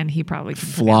knows it, and he probably can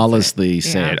flawlessly pronounce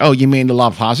it. say Yeah. it. Oh, you mean the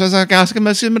La Plaza?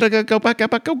 Go back,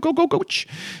 go.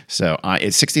 So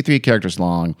it's 63 characters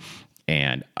long,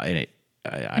 and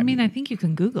I mean, I think you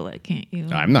can Google it, can't you?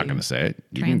 I'm not going to say it.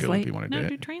 You can Google it if Translate. you want to No, do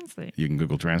do it. translate. You can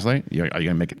Google Translate. Are you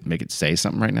going to make it say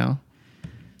something right now?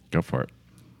 Go for it.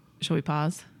 Shall we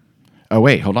pause? Oh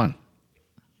wait, hold on.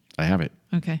 I have it.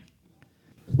 Okay.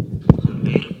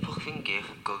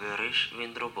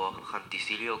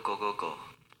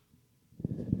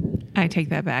 I take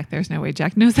that back. There's no way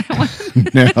Jack knows that one.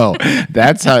 No,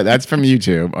 that's from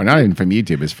YouTube, or not even from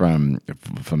YouTube. It's from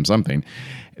something.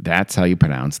 That's how you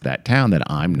pronounce that town that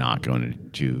I'm not going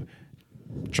to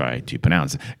try to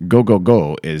pronounce.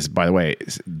 Go is, by the way,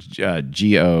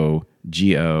 Gogoch.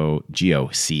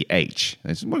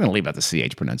 We're going to leave out the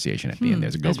CH pronunciation at the end.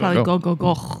 There's a It's probably go. go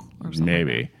or something.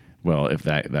 Maybe. Well, if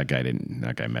that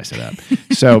guy messed it up.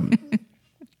 So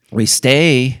we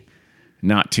stay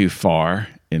not too far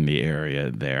in the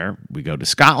area there. We go to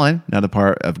Scotland, another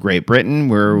part of Great Britain,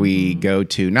 where we go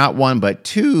to not one, but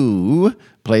two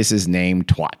places named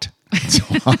Twat.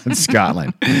 In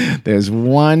Scotland. There's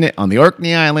one on the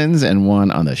Orkney Islands and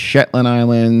one on the Shetland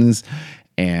Islands,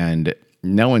 and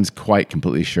no one's quite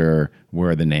completely sure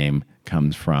where the name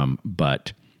comes from,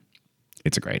 but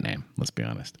it's a great name, let's be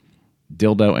honest.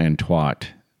 Dildo and Twat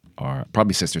are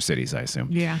probably sister cities, I assume.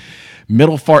 Yeah.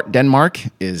 Middelfart, Denmark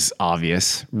is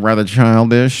obvious, rather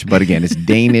childish, but again, it's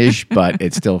Danish, but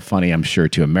it's still funny, I'm sure,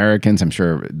 to Americans. I'm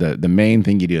sure the main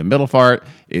thing you do in Middelfart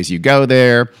is you go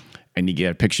there, and you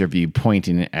get a picture of you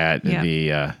pointing at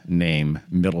the name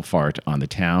Middelfart on the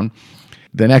town.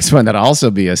 The next one that'll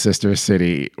also be a sister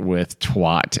city with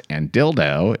Twat and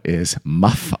Dildo is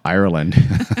Muff, Ireland.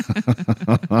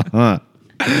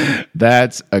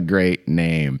 That's a great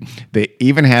name. They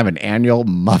even have an annual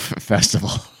Muff Festival.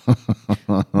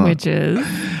 Which is?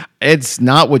 It's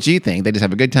not what you think. They just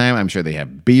have a good time. I'm sure they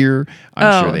have beer.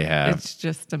 I'm sure they have... It's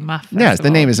just a Muff Festival. Yes, the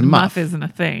name is Muff. Muff isn't a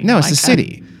thing. No, it's the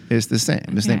city. It's the same.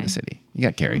 It's the name of the city. You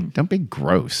got Carrie. Don't be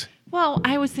gross. Well,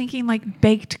 I was thinking like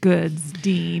baked goods,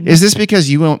 Dean. Is this because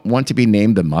you won't want to be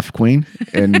named the Muff Queen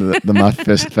in the Muff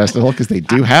Festival? Because they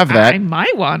do have that. I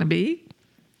might want to be.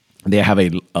 They have a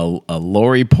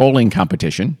lorry polling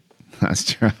competition.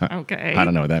 That's true. Okay. I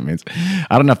don't know what that means.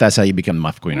 I don't know if that's how you become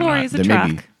Muff Queen or not. Lorry is a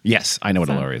truck. Yes, I know what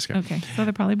a lorry is. Okay, so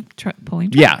they're probably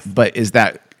pulling trucks. Yeah, but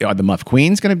are the Muff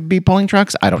Queens going to be pulling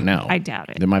trucks? I don't know. I doubt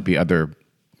it. There might be other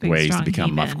Big, ways to become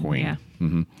he-men, Muff Queen. Yeah.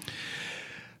 Mm-hmm.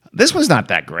 This one's not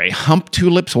that great. Hump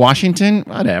Tulips, Washington,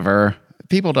 whatever.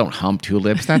 People don't hump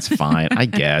tulips. That's fine, I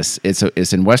guess.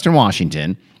 It's in Western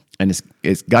Washington, and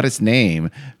it's got its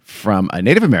name from a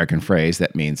Native American phrase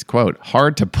that means, quote,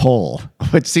 hard to pull,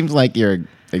 which seems like you're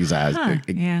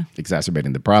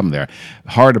exacerbating the problem there.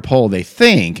 Hard to pull, they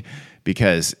think,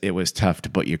 because it was tough to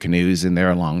put your canoes in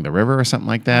there along the river or something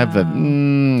like that, but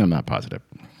I'm not positive.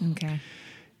 Okay.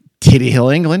 Titty Hill,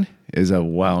 England is a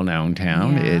well-known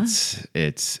town. Yeah.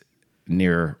 It's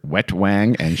near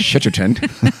Wetwang and Shitterton.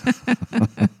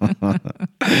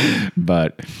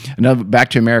 But another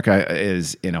back to America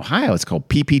is in Ohio. It's called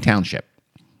PP Township,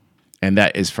 and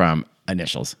that is from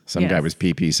initials. Some guy was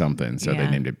PP something, so they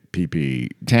named it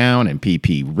PP Town. And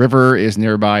PP River is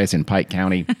nearby. It's in Pike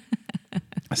County,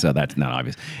 so that's not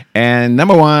obvious. And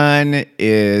number one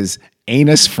is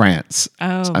Anus, France.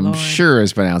 Oh, I'm Lord. sure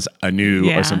it's pronounced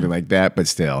Anu or something like that, but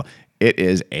still, it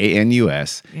is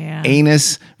ANUS. Yeah.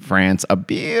 Anus, France, a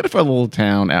beautiful little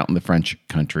town out in the French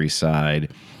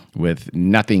countryside with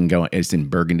nothing going. It's in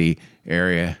Burgundy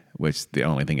area, which the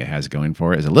only thing it has going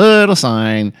for it is a little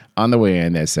sign on the way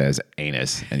in that says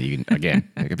Anus. And you can, again,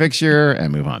 take a picture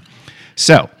and move on.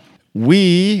 So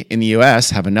we in the U.S.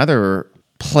 have another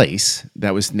place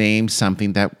that was named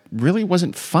something that really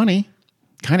wasn't funny.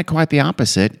 Kind of quite the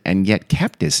opposite, and yet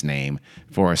kept its name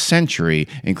for a century,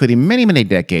 including many, many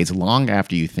decades, long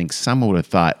after you think someone would have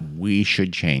thought we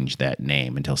should change that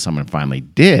name, until someone finally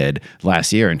did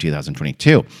last year in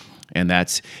 2022. And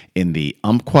that's in the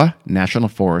Umpqua National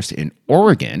Forest in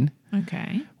Oregon,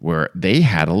 where they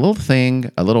had a little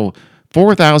thing, a little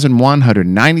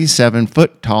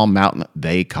 4,197-foot tall mountain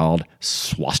they called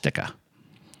Swastika.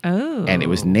 Oh. And it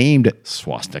was named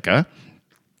Swastika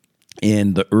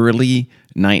in the early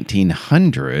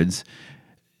 1900s.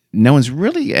 No one's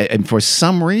really, and for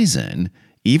some reason,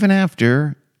 even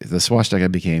after the swastika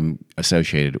became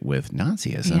associated with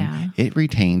Nazism, it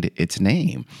retained its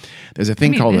name. There's a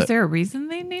thing called... Is there a reason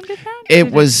they named it that?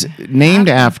 It was named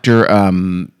after...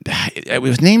 it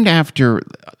was named after...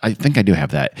 I think I do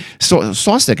have that. So,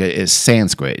 swastika is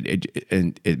Sanskrit.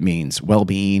 It means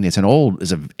well-being. It's an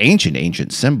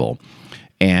ancient symbol.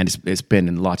 And it's been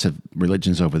in lots of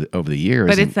religions over the years.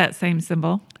 But it's that same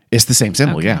symbol? It's the same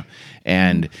symbol, yeah.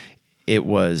 And it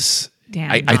was...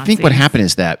 Damn, I think what happened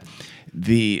is that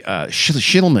the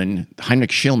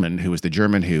Heinrich Schliemann, who was the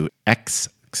German who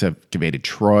excavated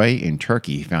Troy in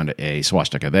Turkey, found a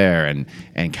swastika there and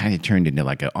kind of turned into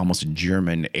like almost a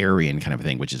German Aryan kind of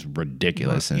thing, which is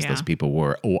ridiculous since those people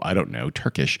were,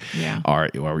 Turkish or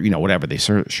whatever. They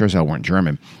sure as hell weren't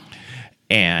German.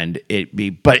 And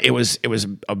but it was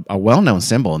a well-known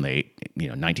symbol in the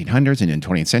 1900s and in the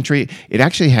 20th century. It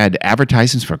actually had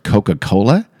advertisements for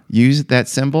Coca-Cola used that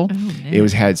symbol.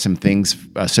 It had some things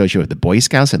associated with the Boy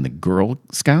Scouts and the Girl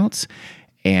Scouts.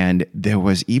 And there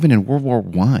was, even in World War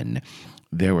I,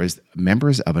 there was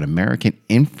members of an American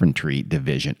infantry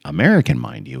division, American,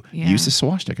 mind you, used the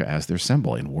swastika as their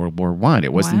symbol in World War I.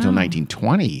 It wasn't until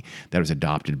 1920 that it was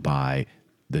adopted by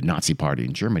the Nazi Party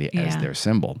in Germany as their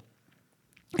symbol.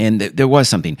 And there was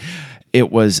something. It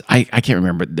was, I can't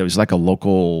remember. There was like a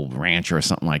local ranch or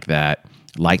something like that,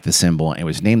 like the symbol. And it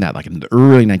was named that like in the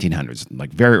early 1900s,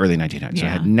 like very early 1900s. So it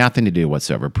had nothing to do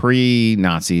whatsoever.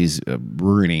 Pre-Nazis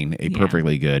ruining a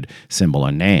perfectly good symbol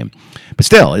and name. But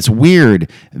still, it's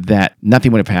weird that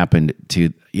nothing would have happened to,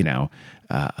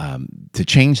 to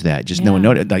change that. Just no one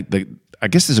noted. I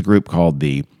guess there's a group called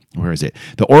the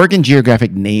Oregon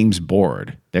Geographic Names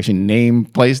Board. They actually name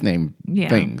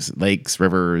things, lakes,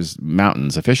 rivers,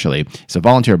 mountains officially. It's a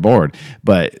volunteer board.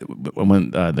 But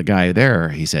when the guy there,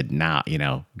 he said, nah,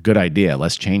 good idea.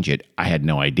 Let's change it. I had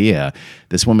no idea.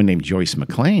 This woman named Joyce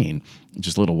McLean,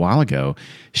 just a little while ago,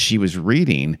 she was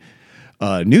reading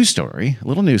a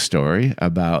little news story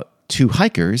about two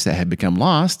hikers that had become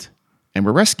lost and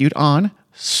were rescued on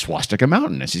Swastika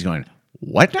Mountain. And she's going,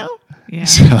 what now? Yeah.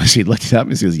 So she looked it up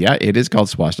and she goes, yeah, it is called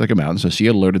Swastika Mountain. So she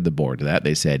alerted the board to that.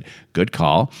 They said, good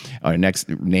call. Our next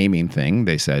naming thing,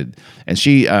 they said, and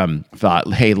she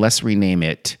thought, hey, let's rename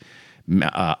it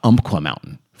Umpqua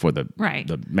Mountain for the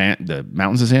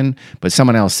mountains is in. But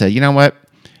someone else said, you know what?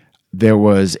 There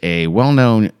was a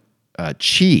well-known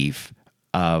chief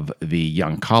of the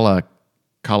Yankala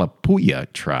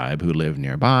Kalapuya tribe who lived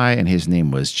nearby, and his name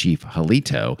was Chief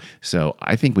Halito. So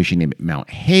I think we should name it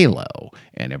Mount Halo.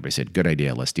 And everybody said, good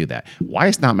idea, let's do that. Why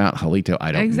it's not Mount Halito,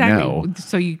 I don't know.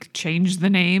 So you change the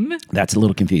name? That's a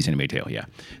little confusing to me too, yeah.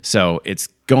 So it's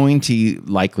going to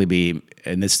likely be,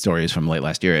 and this story is from late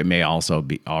last year, it may also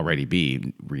already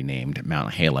be renamed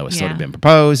Mount Halo. It's sort of been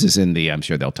proposed. It's in I'm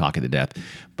sure they'll talk it to death,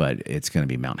 but it's going to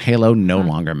be Mount Halo, no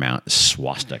longer Mount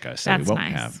Swastika. So that's we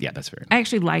won't nice. That's very nice. I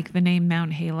actually like the name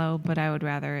Mount Halo, but I would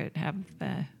rather it have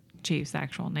the chief's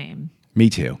actual name. Me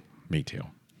too.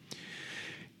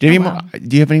 Do you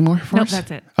have any more for us? Nope,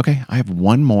 that's it. Okay, I have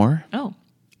one more. Oh.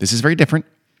 This is very different.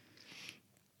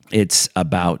 It's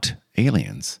about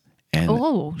aliens. And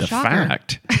the shocker.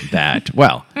 fact that,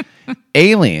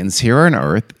 aliens here on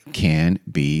Earth can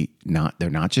be they're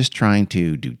not just trying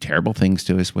to do terrible things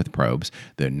to us with probes.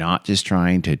 They're not just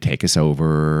trying to take us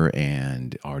over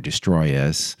or destroy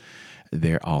us.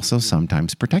 They're also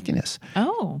sometimes protecting us.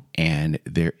 Oh. And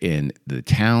they're in the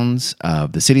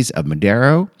cities of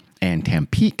Madero and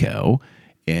Tampico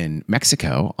in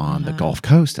Mexico on the Gulf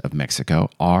Coast of Mexico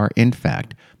are in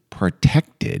fact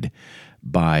protected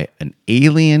by an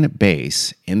alien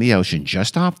base in the ocean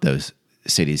just off those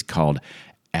cities called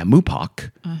Amupac,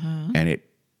 and it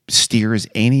steers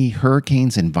any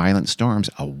hurricanes and violent storms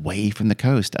away from the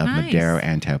coast of Madero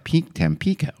and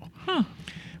Tampico,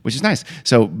 which is nice.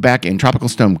 So back in Tropical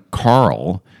Storm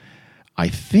Carl, I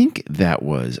think it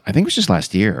was just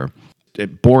last year,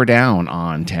 it bore down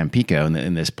on Tampico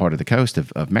in this part of the coast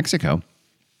of Mexico.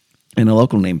 And a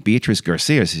local named Beatrice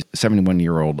Garcia, a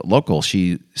 71-year-old local,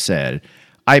 she said,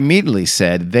 I immediately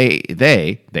said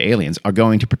the aliens, are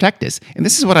going to protect us. And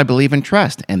this is what I believe and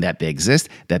trust, and that they exist,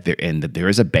 that there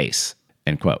is a base,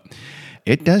 end quote.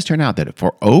 It does turn out that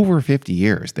for over 50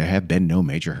 years, there have been no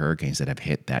major hurricanes that have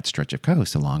hit that stretch of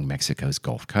coast along Mexico's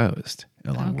Gulf Coast,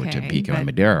 along where Tampico and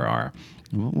Madera are.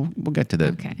 We'll get to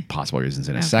the possible reasons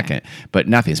in a second, but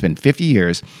nothing. It's been 50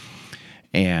 years.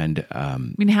 And how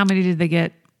many did they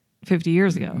get 50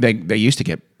 years ago? They used to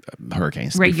get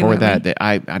hurricanes. Regularly? Before that,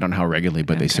 I don't know how regularly,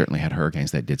 but they certainly had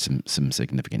hurricanes that did some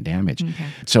significant damage.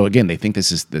 So again, they think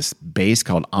this base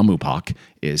called Amupac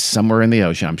is somewhere in the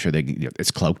ocean. I'm sure it's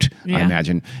cloaked, I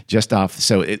imagine, just off.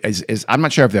 So I'm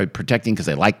not sure if they're protecting because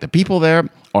they like the people there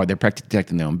or they're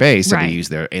protecting their own base. So they use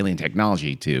their alien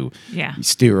technology to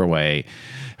steer away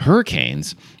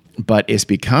hurricanes. But it's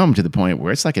become to the point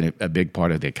where it's like a big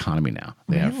part of the economy now.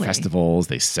 They have festivals.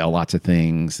 They sell lots of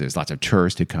things. There's lots of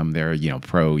tourists who come there,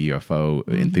 pro UFO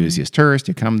enthusiast tourists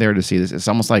who come there to see this. It's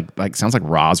almost like sounds like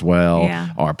Roswell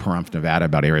or Pahrump, Nevada,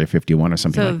 about Area 51 or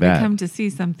something like that. So they come to see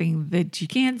something that you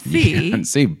can't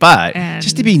see. But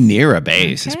just to be near a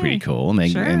base is pretty cool.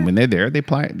 And and when they're there, they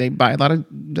buy a lot of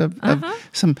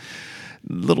some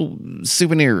little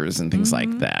souvenirs and things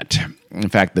like that. In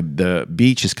fact, the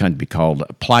beach is kind of be called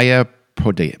Playa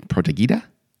Protegida,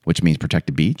 which means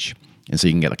protected beach. And so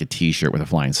you can get like a T-shirt with a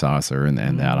flying saucer and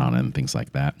that on it and things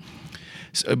like that.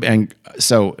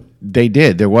 So they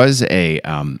did. There was in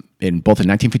both in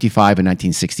 1955 and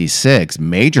 1966,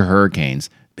 major hurricanes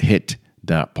hit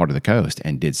the part of the coast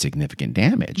and did significant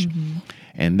damage.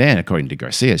 And then, according to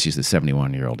Garcia, she's the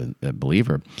 71-year-old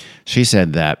believer, she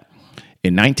said that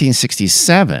in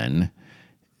 1967,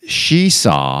 she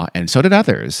saw, and so did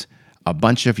others, a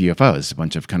bunch of UFOs, a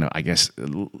bunch of kind of, I guess,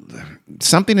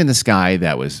 something in the sky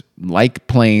that was like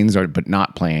planes but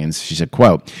not planes. She said,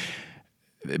 quote,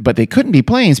 but they couldn't be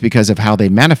planes because of how they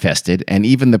manifested, and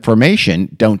even the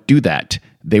formation don't do that.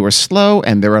 They were slow,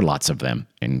 and there were lots of them,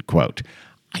 end quote.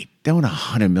 I don't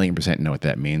 100,000,000% know what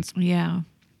that means. Yeah.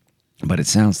 But it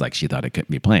sounds like she thought it couldn't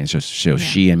be planes. So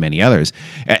she and many others.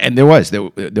 And there was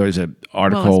an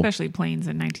article. Well, especially planes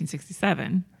in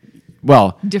 1967.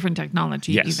 Well, different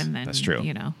technology yes, even then. That's true.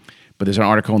 You know. But there's an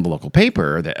article in the local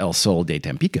paper that El Sol de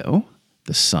Tampico,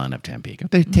 the son of Tampico,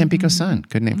 the Tampico Sun,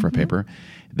 good name for a paper.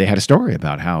 They had a story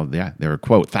about how there were,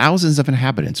 quote, thousands of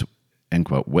inhabitants, end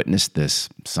quote, witnessed this,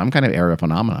 some kind of aerial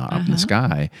phenomena up in the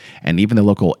sky. And even the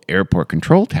local airport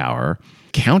control tower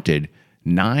counted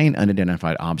 9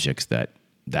 unidentified objects that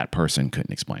that person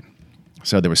couldn't explain.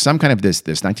 So there was some kind of this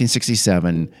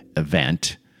 1967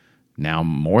 event, now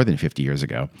more than 50 years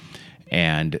ago.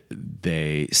 And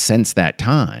since that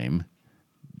time,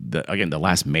 the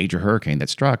last major hurricane that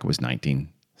struck was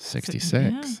 1966.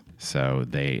 Yeah. So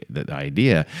the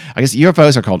idea, I guess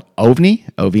UFOs are called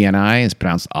OVNI. OVNI is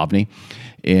pronounced OVNI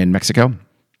in Mexico.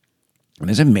 And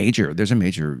there's a major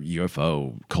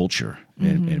UFO culture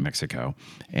in Mexico.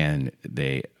 And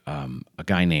a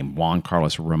guy named Juan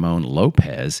Carlos Ramon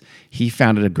Lopez, he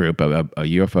founded a group, a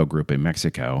UFO group in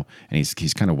Mexico, and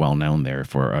he's kind of well known there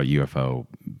for a UFO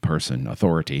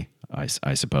authority, I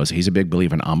suppose. He's a big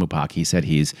believer in Amupak. He said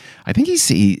he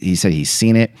said he's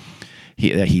seen it.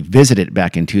 He visited it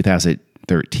back in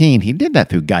 2013. He did that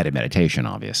through guided meditation,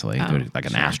 obviously, like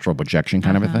an astral projection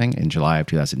kind of a thing in July of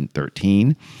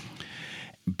 2013.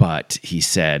 But he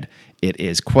said it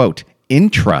is, quote,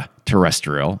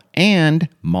 intraterrestrial and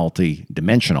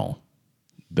multidimensional.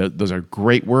 Those are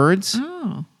great words.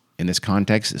 Oh. In this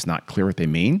context, it's not clear what they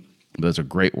mean. Those are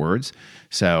great words.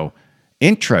 So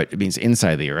intra, it means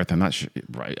inside the earth. I'm not sure,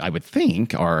 right? I would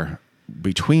think are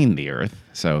between the earth.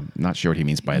 So not sure what he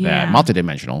means by that.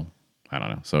 Multidimensional. I don't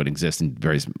know. So it exists in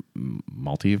various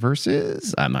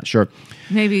multiverses. I'm not sure.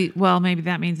 Maybe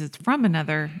that means it's from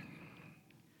another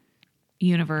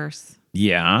universe.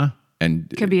 Yeah.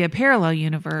 And could be a parallel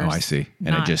universe. Oh, I see.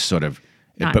 And it just sort of,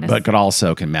 but could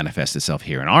also manifest itself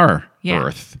here in our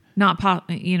Earth.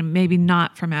 Maybe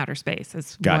not from outer space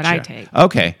is what I take.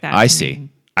 Okay. I see.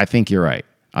 I think you're right.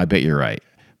 I bet you're right.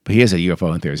 But he is a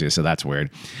UFO enthusiast, so that's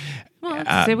weird. Well,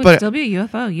 it would still be a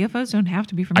UFO. UFOs don't have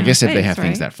to be from outer space, I guess if they have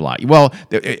things that fly. Well,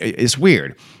 it's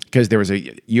weird because there was a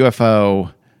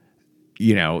UFO,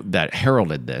 that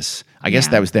heralded this. I guess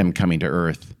that was them coming to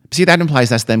Earth. See, that implies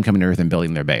that's them coming to Earth and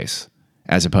building their base,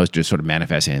 as opposed to sort of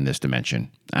manifesting in this dimension.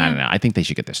 I don't know. I think they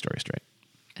should get this story straight.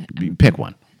 Pick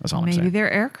one. That's all I'm saying. Maybe they're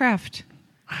aircraft.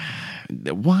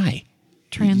 Why?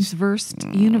 Transverse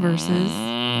universes.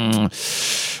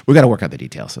 We got to work out the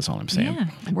details. That's all I'm saying. Yeah,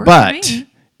 but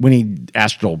when he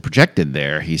astral projected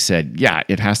there, he said, "Yeah,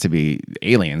 it has to be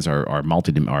aliens or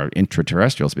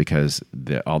intraterrestrials because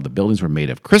all the buildings were made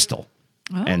of crystal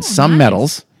and some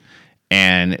metals."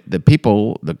 And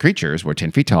the creatures were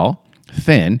 10 feet tall,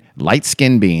 thin,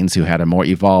 light-skinned beings who had a more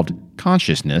evolved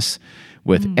consciousness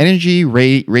with energy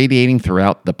radiating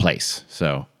throughout the place.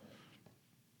 So,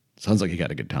 sounds like he had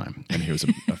a good time, and he was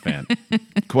a fan.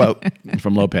 Quote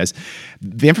from Lopez,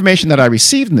 "The information that I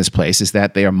received in this place is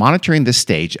that they are monitoring this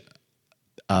stage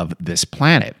of this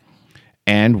planet.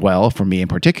 And, well, for me in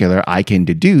particular, I can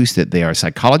deduce that they are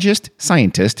psychologists,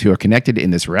 scientists who are connected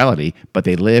in this reality, but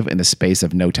they live in the space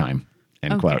of no time."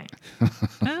 End quote.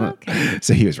 Okay.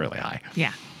 So he was really high.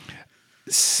 Yeah.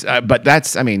 But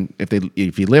that's,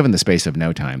 if you live in the space of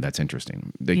no time, that's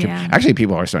interesting. Actually,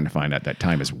 people are starting to find out that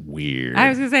time is weird. I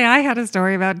was going to say, I had a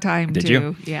story about time, Did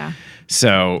you? Yeah.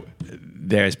 So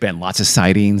there's been lots of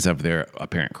sightings of their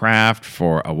apparent craft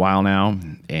for a while now.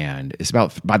 And it's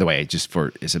about, by the way,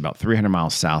 it's about 300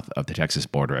 miles south of the Texas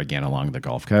border, again, along the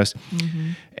Gulf Coast.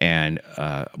 Mm-hmm. And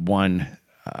one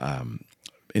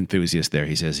enthusiast there,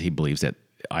 he says he believes that,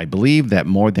 I believe that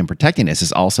more than protecting us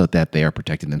is also that they are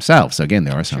protecting themselves. So again,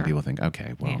 there are some people think,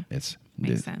 okay, well, it's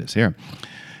this here.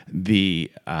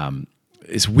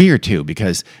 It's weird too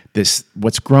because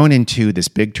what's grown into this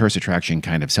big tourist attraction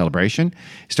kind of celebration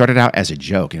started out as a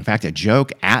joke. In fact, a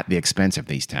joke at the expense of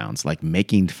these towns, like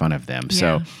making fun of them.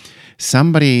 Yeah. So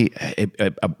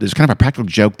there's kind of a practical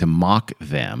joke to mock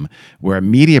them, where a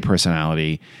media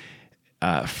personality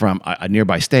from a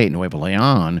nearby state, Nuevo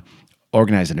Leon,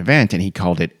 organized an event, and he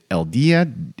called it El Dia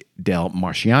del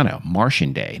Marciano,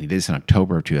 Martian Day. And he did this in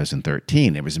October of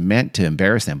 2013. It was meant to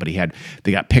embarrass them, but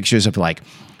they got pictures of like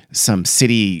some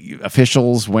city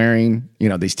officials wearing,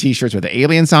 these T-shirts with the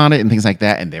aliens on it and things like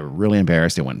that, and they were really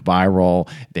embarrassed. It went viral.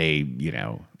 They,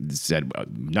 said,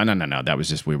 no, that was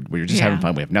just, we were just having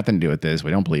fun. We have nothing to do with this.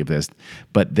 We don't believe this.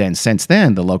 But then since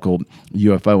then, the local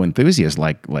UFO enthusiasts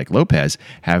like Lopez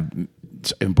have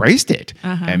embraced it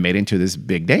and made it into this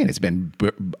big day. And it's been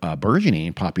burgeoning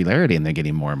in popularity, and they're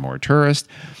getting more and more tourists.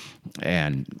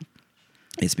 And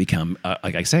it's become,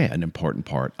 like I say, an important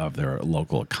part of their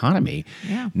local economy.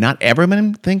 Yeah. Not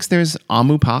everyone thinks there's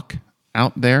amupok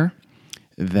out there,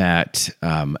 that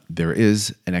there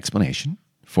is an explanation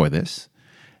for this.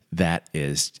 That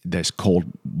is, there's cold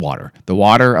water. The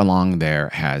water along there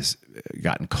has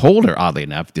gotten colder, oddly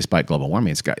enough, despite global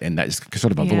warming. And that's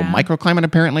sort of a little microclimate,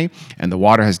 apparently. And the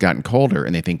water has gotten colder,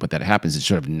 and they think what that happens is it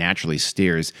sort of naturally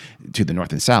steers to the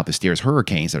north and south. It steers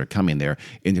hurricanes that are coming there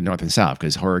into north and south,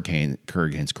 because hurricanes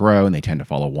grow, and they tend to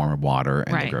follow warmer water,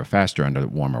 and they grow faster under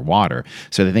warmer water.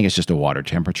 So they think it's just a water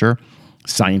temperature.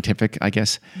 Scientific, I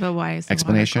guess. But why is the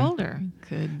explanation water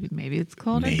colder? Maybe it's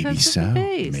colder. Maybe so. Of the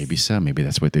base. Maybe so. Maybe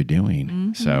that's what they're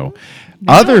doing. So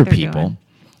other people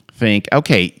think,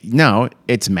 okay, no,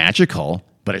 it's magical,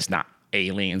 but it's not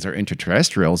aliens or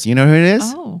extraterrestrials. You know who it is?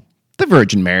 Oh, the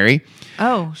Virgin Mary.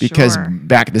 Oh, because sure.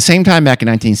 back at the same time, back in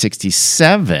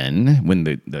 1967, when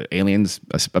the aliens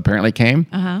apparently came.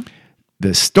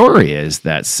 The story is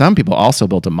that some people also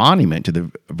built a monument to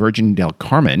the Virgin del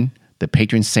Carmen, the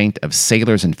patron saint of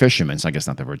sailors and fishermen. So I guess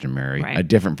not the Virgin Mary, a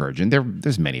different virgin.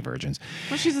 There's many virgins.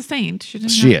 Well, she's a saint. She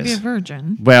doesn't have to be a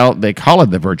virgin. Well, they call her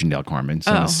the Virgin del Carmen,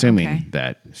 so I'm assuming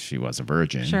that she was a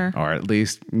virgin, or at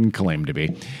least claimed to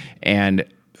be. And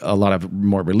a lot of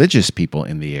more religious people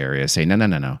in the area say,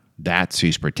 no. That's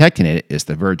who's protecting it is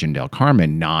the Virgin del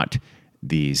Carmen, not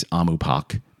these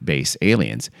Amupok-based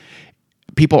aliens.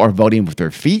 People are voting with their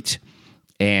feet,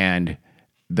 and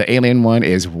the alien one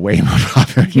is way more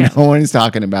popular. No one's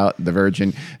talking about the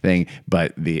Virgin thing,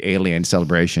 but the alien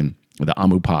celebration, the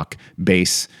Amupok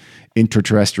base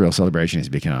interterrestrial celebration has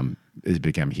become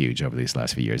huge over these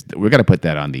last few years. We're going to put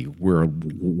that on the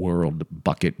world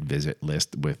bucket visit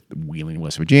list with Wheeling,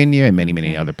 West Virginia, and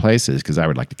many other places, because I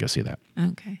would like to go see that.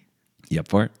 Okay. You up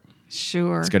for it?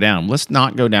 Sure. Let's go down. Let's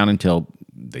not go down until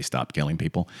they stop killing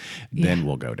people. Then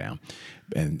we'll go down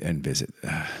and visit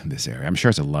this area. I'm sure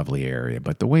it's a lovely area,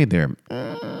 but the way they're,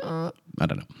 I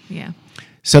don't know. Yeah.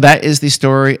 So that is the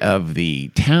story of the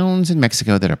towns in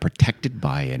Mexico that are protected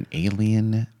by an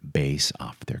alien base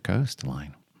off their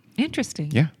coastline.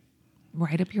 Interesting. Yeah.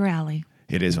 Right up your alley.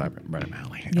 It is right up my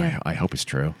alley. Yeah. I hope it's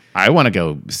true. I want to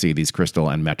go see these crystal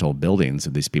and metal buildings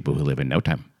of these people who live in no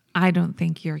time. I don't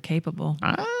think you're capable.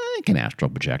 I can astral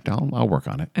project. I'll work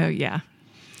on it. Oh, yeah.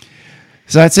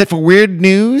 So that's it for weird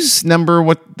news, number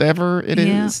whatever it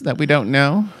is that we don't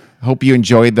know. Hope you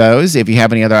enjoyed those. If you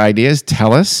have any other ideas,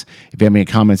 tell us. If you have any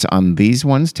comments on these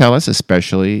ones, tell us,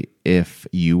 especially if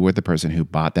you were the person who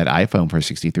bought that iPhone for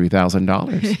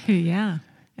 $63,000. Yeah.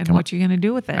 And what you going to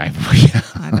do with it?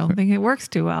 I don't think it works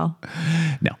too well.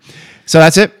 No. So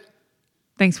that's it.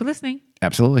 Thanks for listening.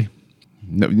 Absolutely.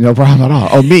 No problem at all.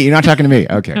 Oh, me. You're not talking to me.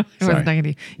 Okay. I wasn't talking to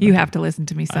you. You have to listen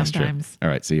to me sometimes. All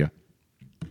right. See you.